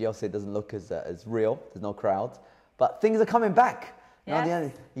pre-recorded video, so it doesn't look as real. There's no crowd. But things are coming back.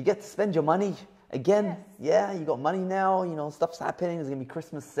 Yes. You get to spend your money. Again, yeah, you got money now, you know, stuff's happening. There's going to be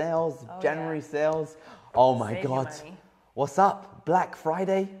Christmas sales, January sales. Oh my God. What's up? Black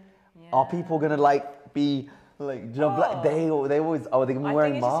Friday? Yeah. Are people going to like be like, you know, they always, are they going to be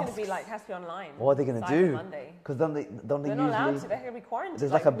wearing masks? I think it's just going to be like, has to be online. What are they going to do? Because don't they They're usually... not allowed to, they're going to be quarantined.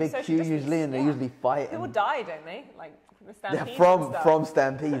 There's like a big queue usually and they usually fight. People die, don't they? Like the stampedes from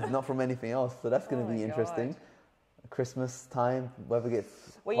stampedes, not from anything else. So that's going to be interesting. Christmas time, whoever gets...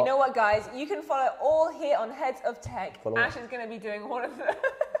 Well, you know what, guys? You can follow all here on Heads of Tech. Ash is going to be doing all of the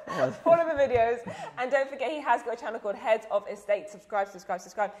videos. And don't forget, he has got a channel called Heads of Estate. Subscribe.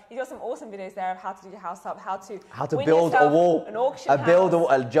 He's got some awesome videos there of how to do your house up, how to build a wall, an auction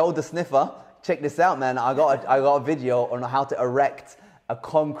house. Joe the Sniffer. Check this out, man. I got a video on how to erect a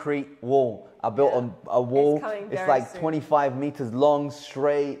concrete wall. I built a wall. It's like 25 meters long,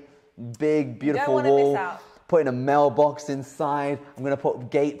 straight, big, beautiful wall. You don't want to miss out. Putting a mailbox inside. I'm gonna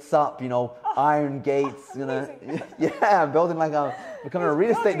put gates up, you know, iron gates. Yeah, I'm building like becoming a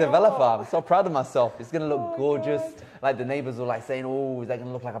real estate developer. I'm so proud of myself. It's gonna look gorgeous. like the neighbors were like saying, oh, is that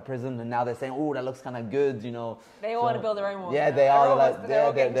gonna look like a prison? And now they're saying, oh, that looks kind of good, you know. They all want to build their own wall. Yeah, they are. They're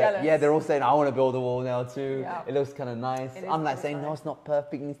all getting jealous. Yeah, they're all saying, I want to build a wall now too. Yeah. It looks kind of nice. I'm like saying, no, it's not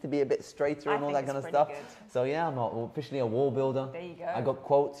perfect. It needs to be a bit straighter and all that kind of stuff. Good. So yeah, I'm officially a wall builder. There you go. I got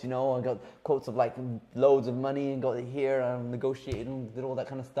quotes, you know, I got quotes of like loads of money and got it here and negotiated and did all that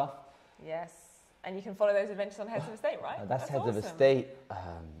kind of stuff. Yes. And you can follow those adventures on Heads of Estate, right? That's Heads awesome. of Estate.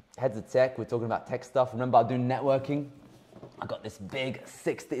 Heads of Tech, we're talking about tech stuff. Remember, I'm doing networking. I got this big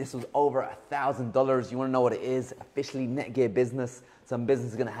 60, this was over $1,000. You want to know what it is? Officially Netgear business. Some business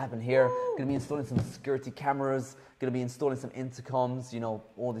is going to happen here. Going to be installing some security cameras. Going to be installing some intercoms, you know,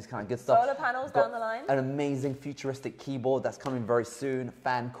 all this kind of good stuff. Solar panels down the line. An amazing futuristic keyboard that's coming very soon.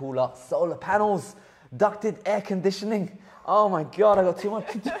 Fan cooler, solar panels, ducted air conditioning. Oh my God, I got too much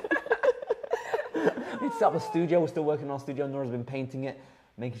to do. We set up a studio. We're still working on our studio. Nora's been painting it,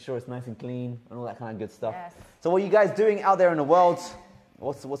 making sure it's nice and clean and all that kind of good stuff. Yes. So what are you guys doing out there in the world?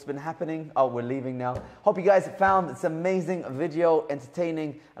 What's been happening? Oh, we're leaving now. Hope you guys found this amazing video entertaining,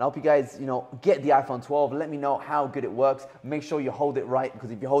 and I hope you guys, you know, get the iPhone 12. Let me know how good it works. Make sure you hold it right,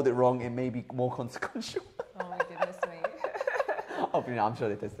 because if you hold it wrong, it may be more consequential. Oh my goodness me. Hopefully not. I'm sure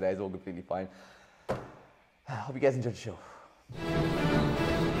they tested it. It's all completely fine. Hope you guys enjoyed the show.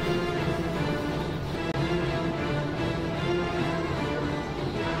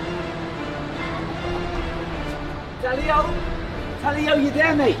 Talio, you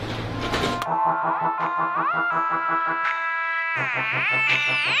there, mate?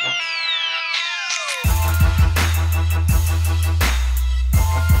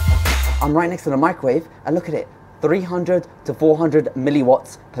 I'm right next to the microwave, and look at it, 300 to 400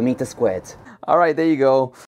 milliwatts per meter squared. All right, there you go.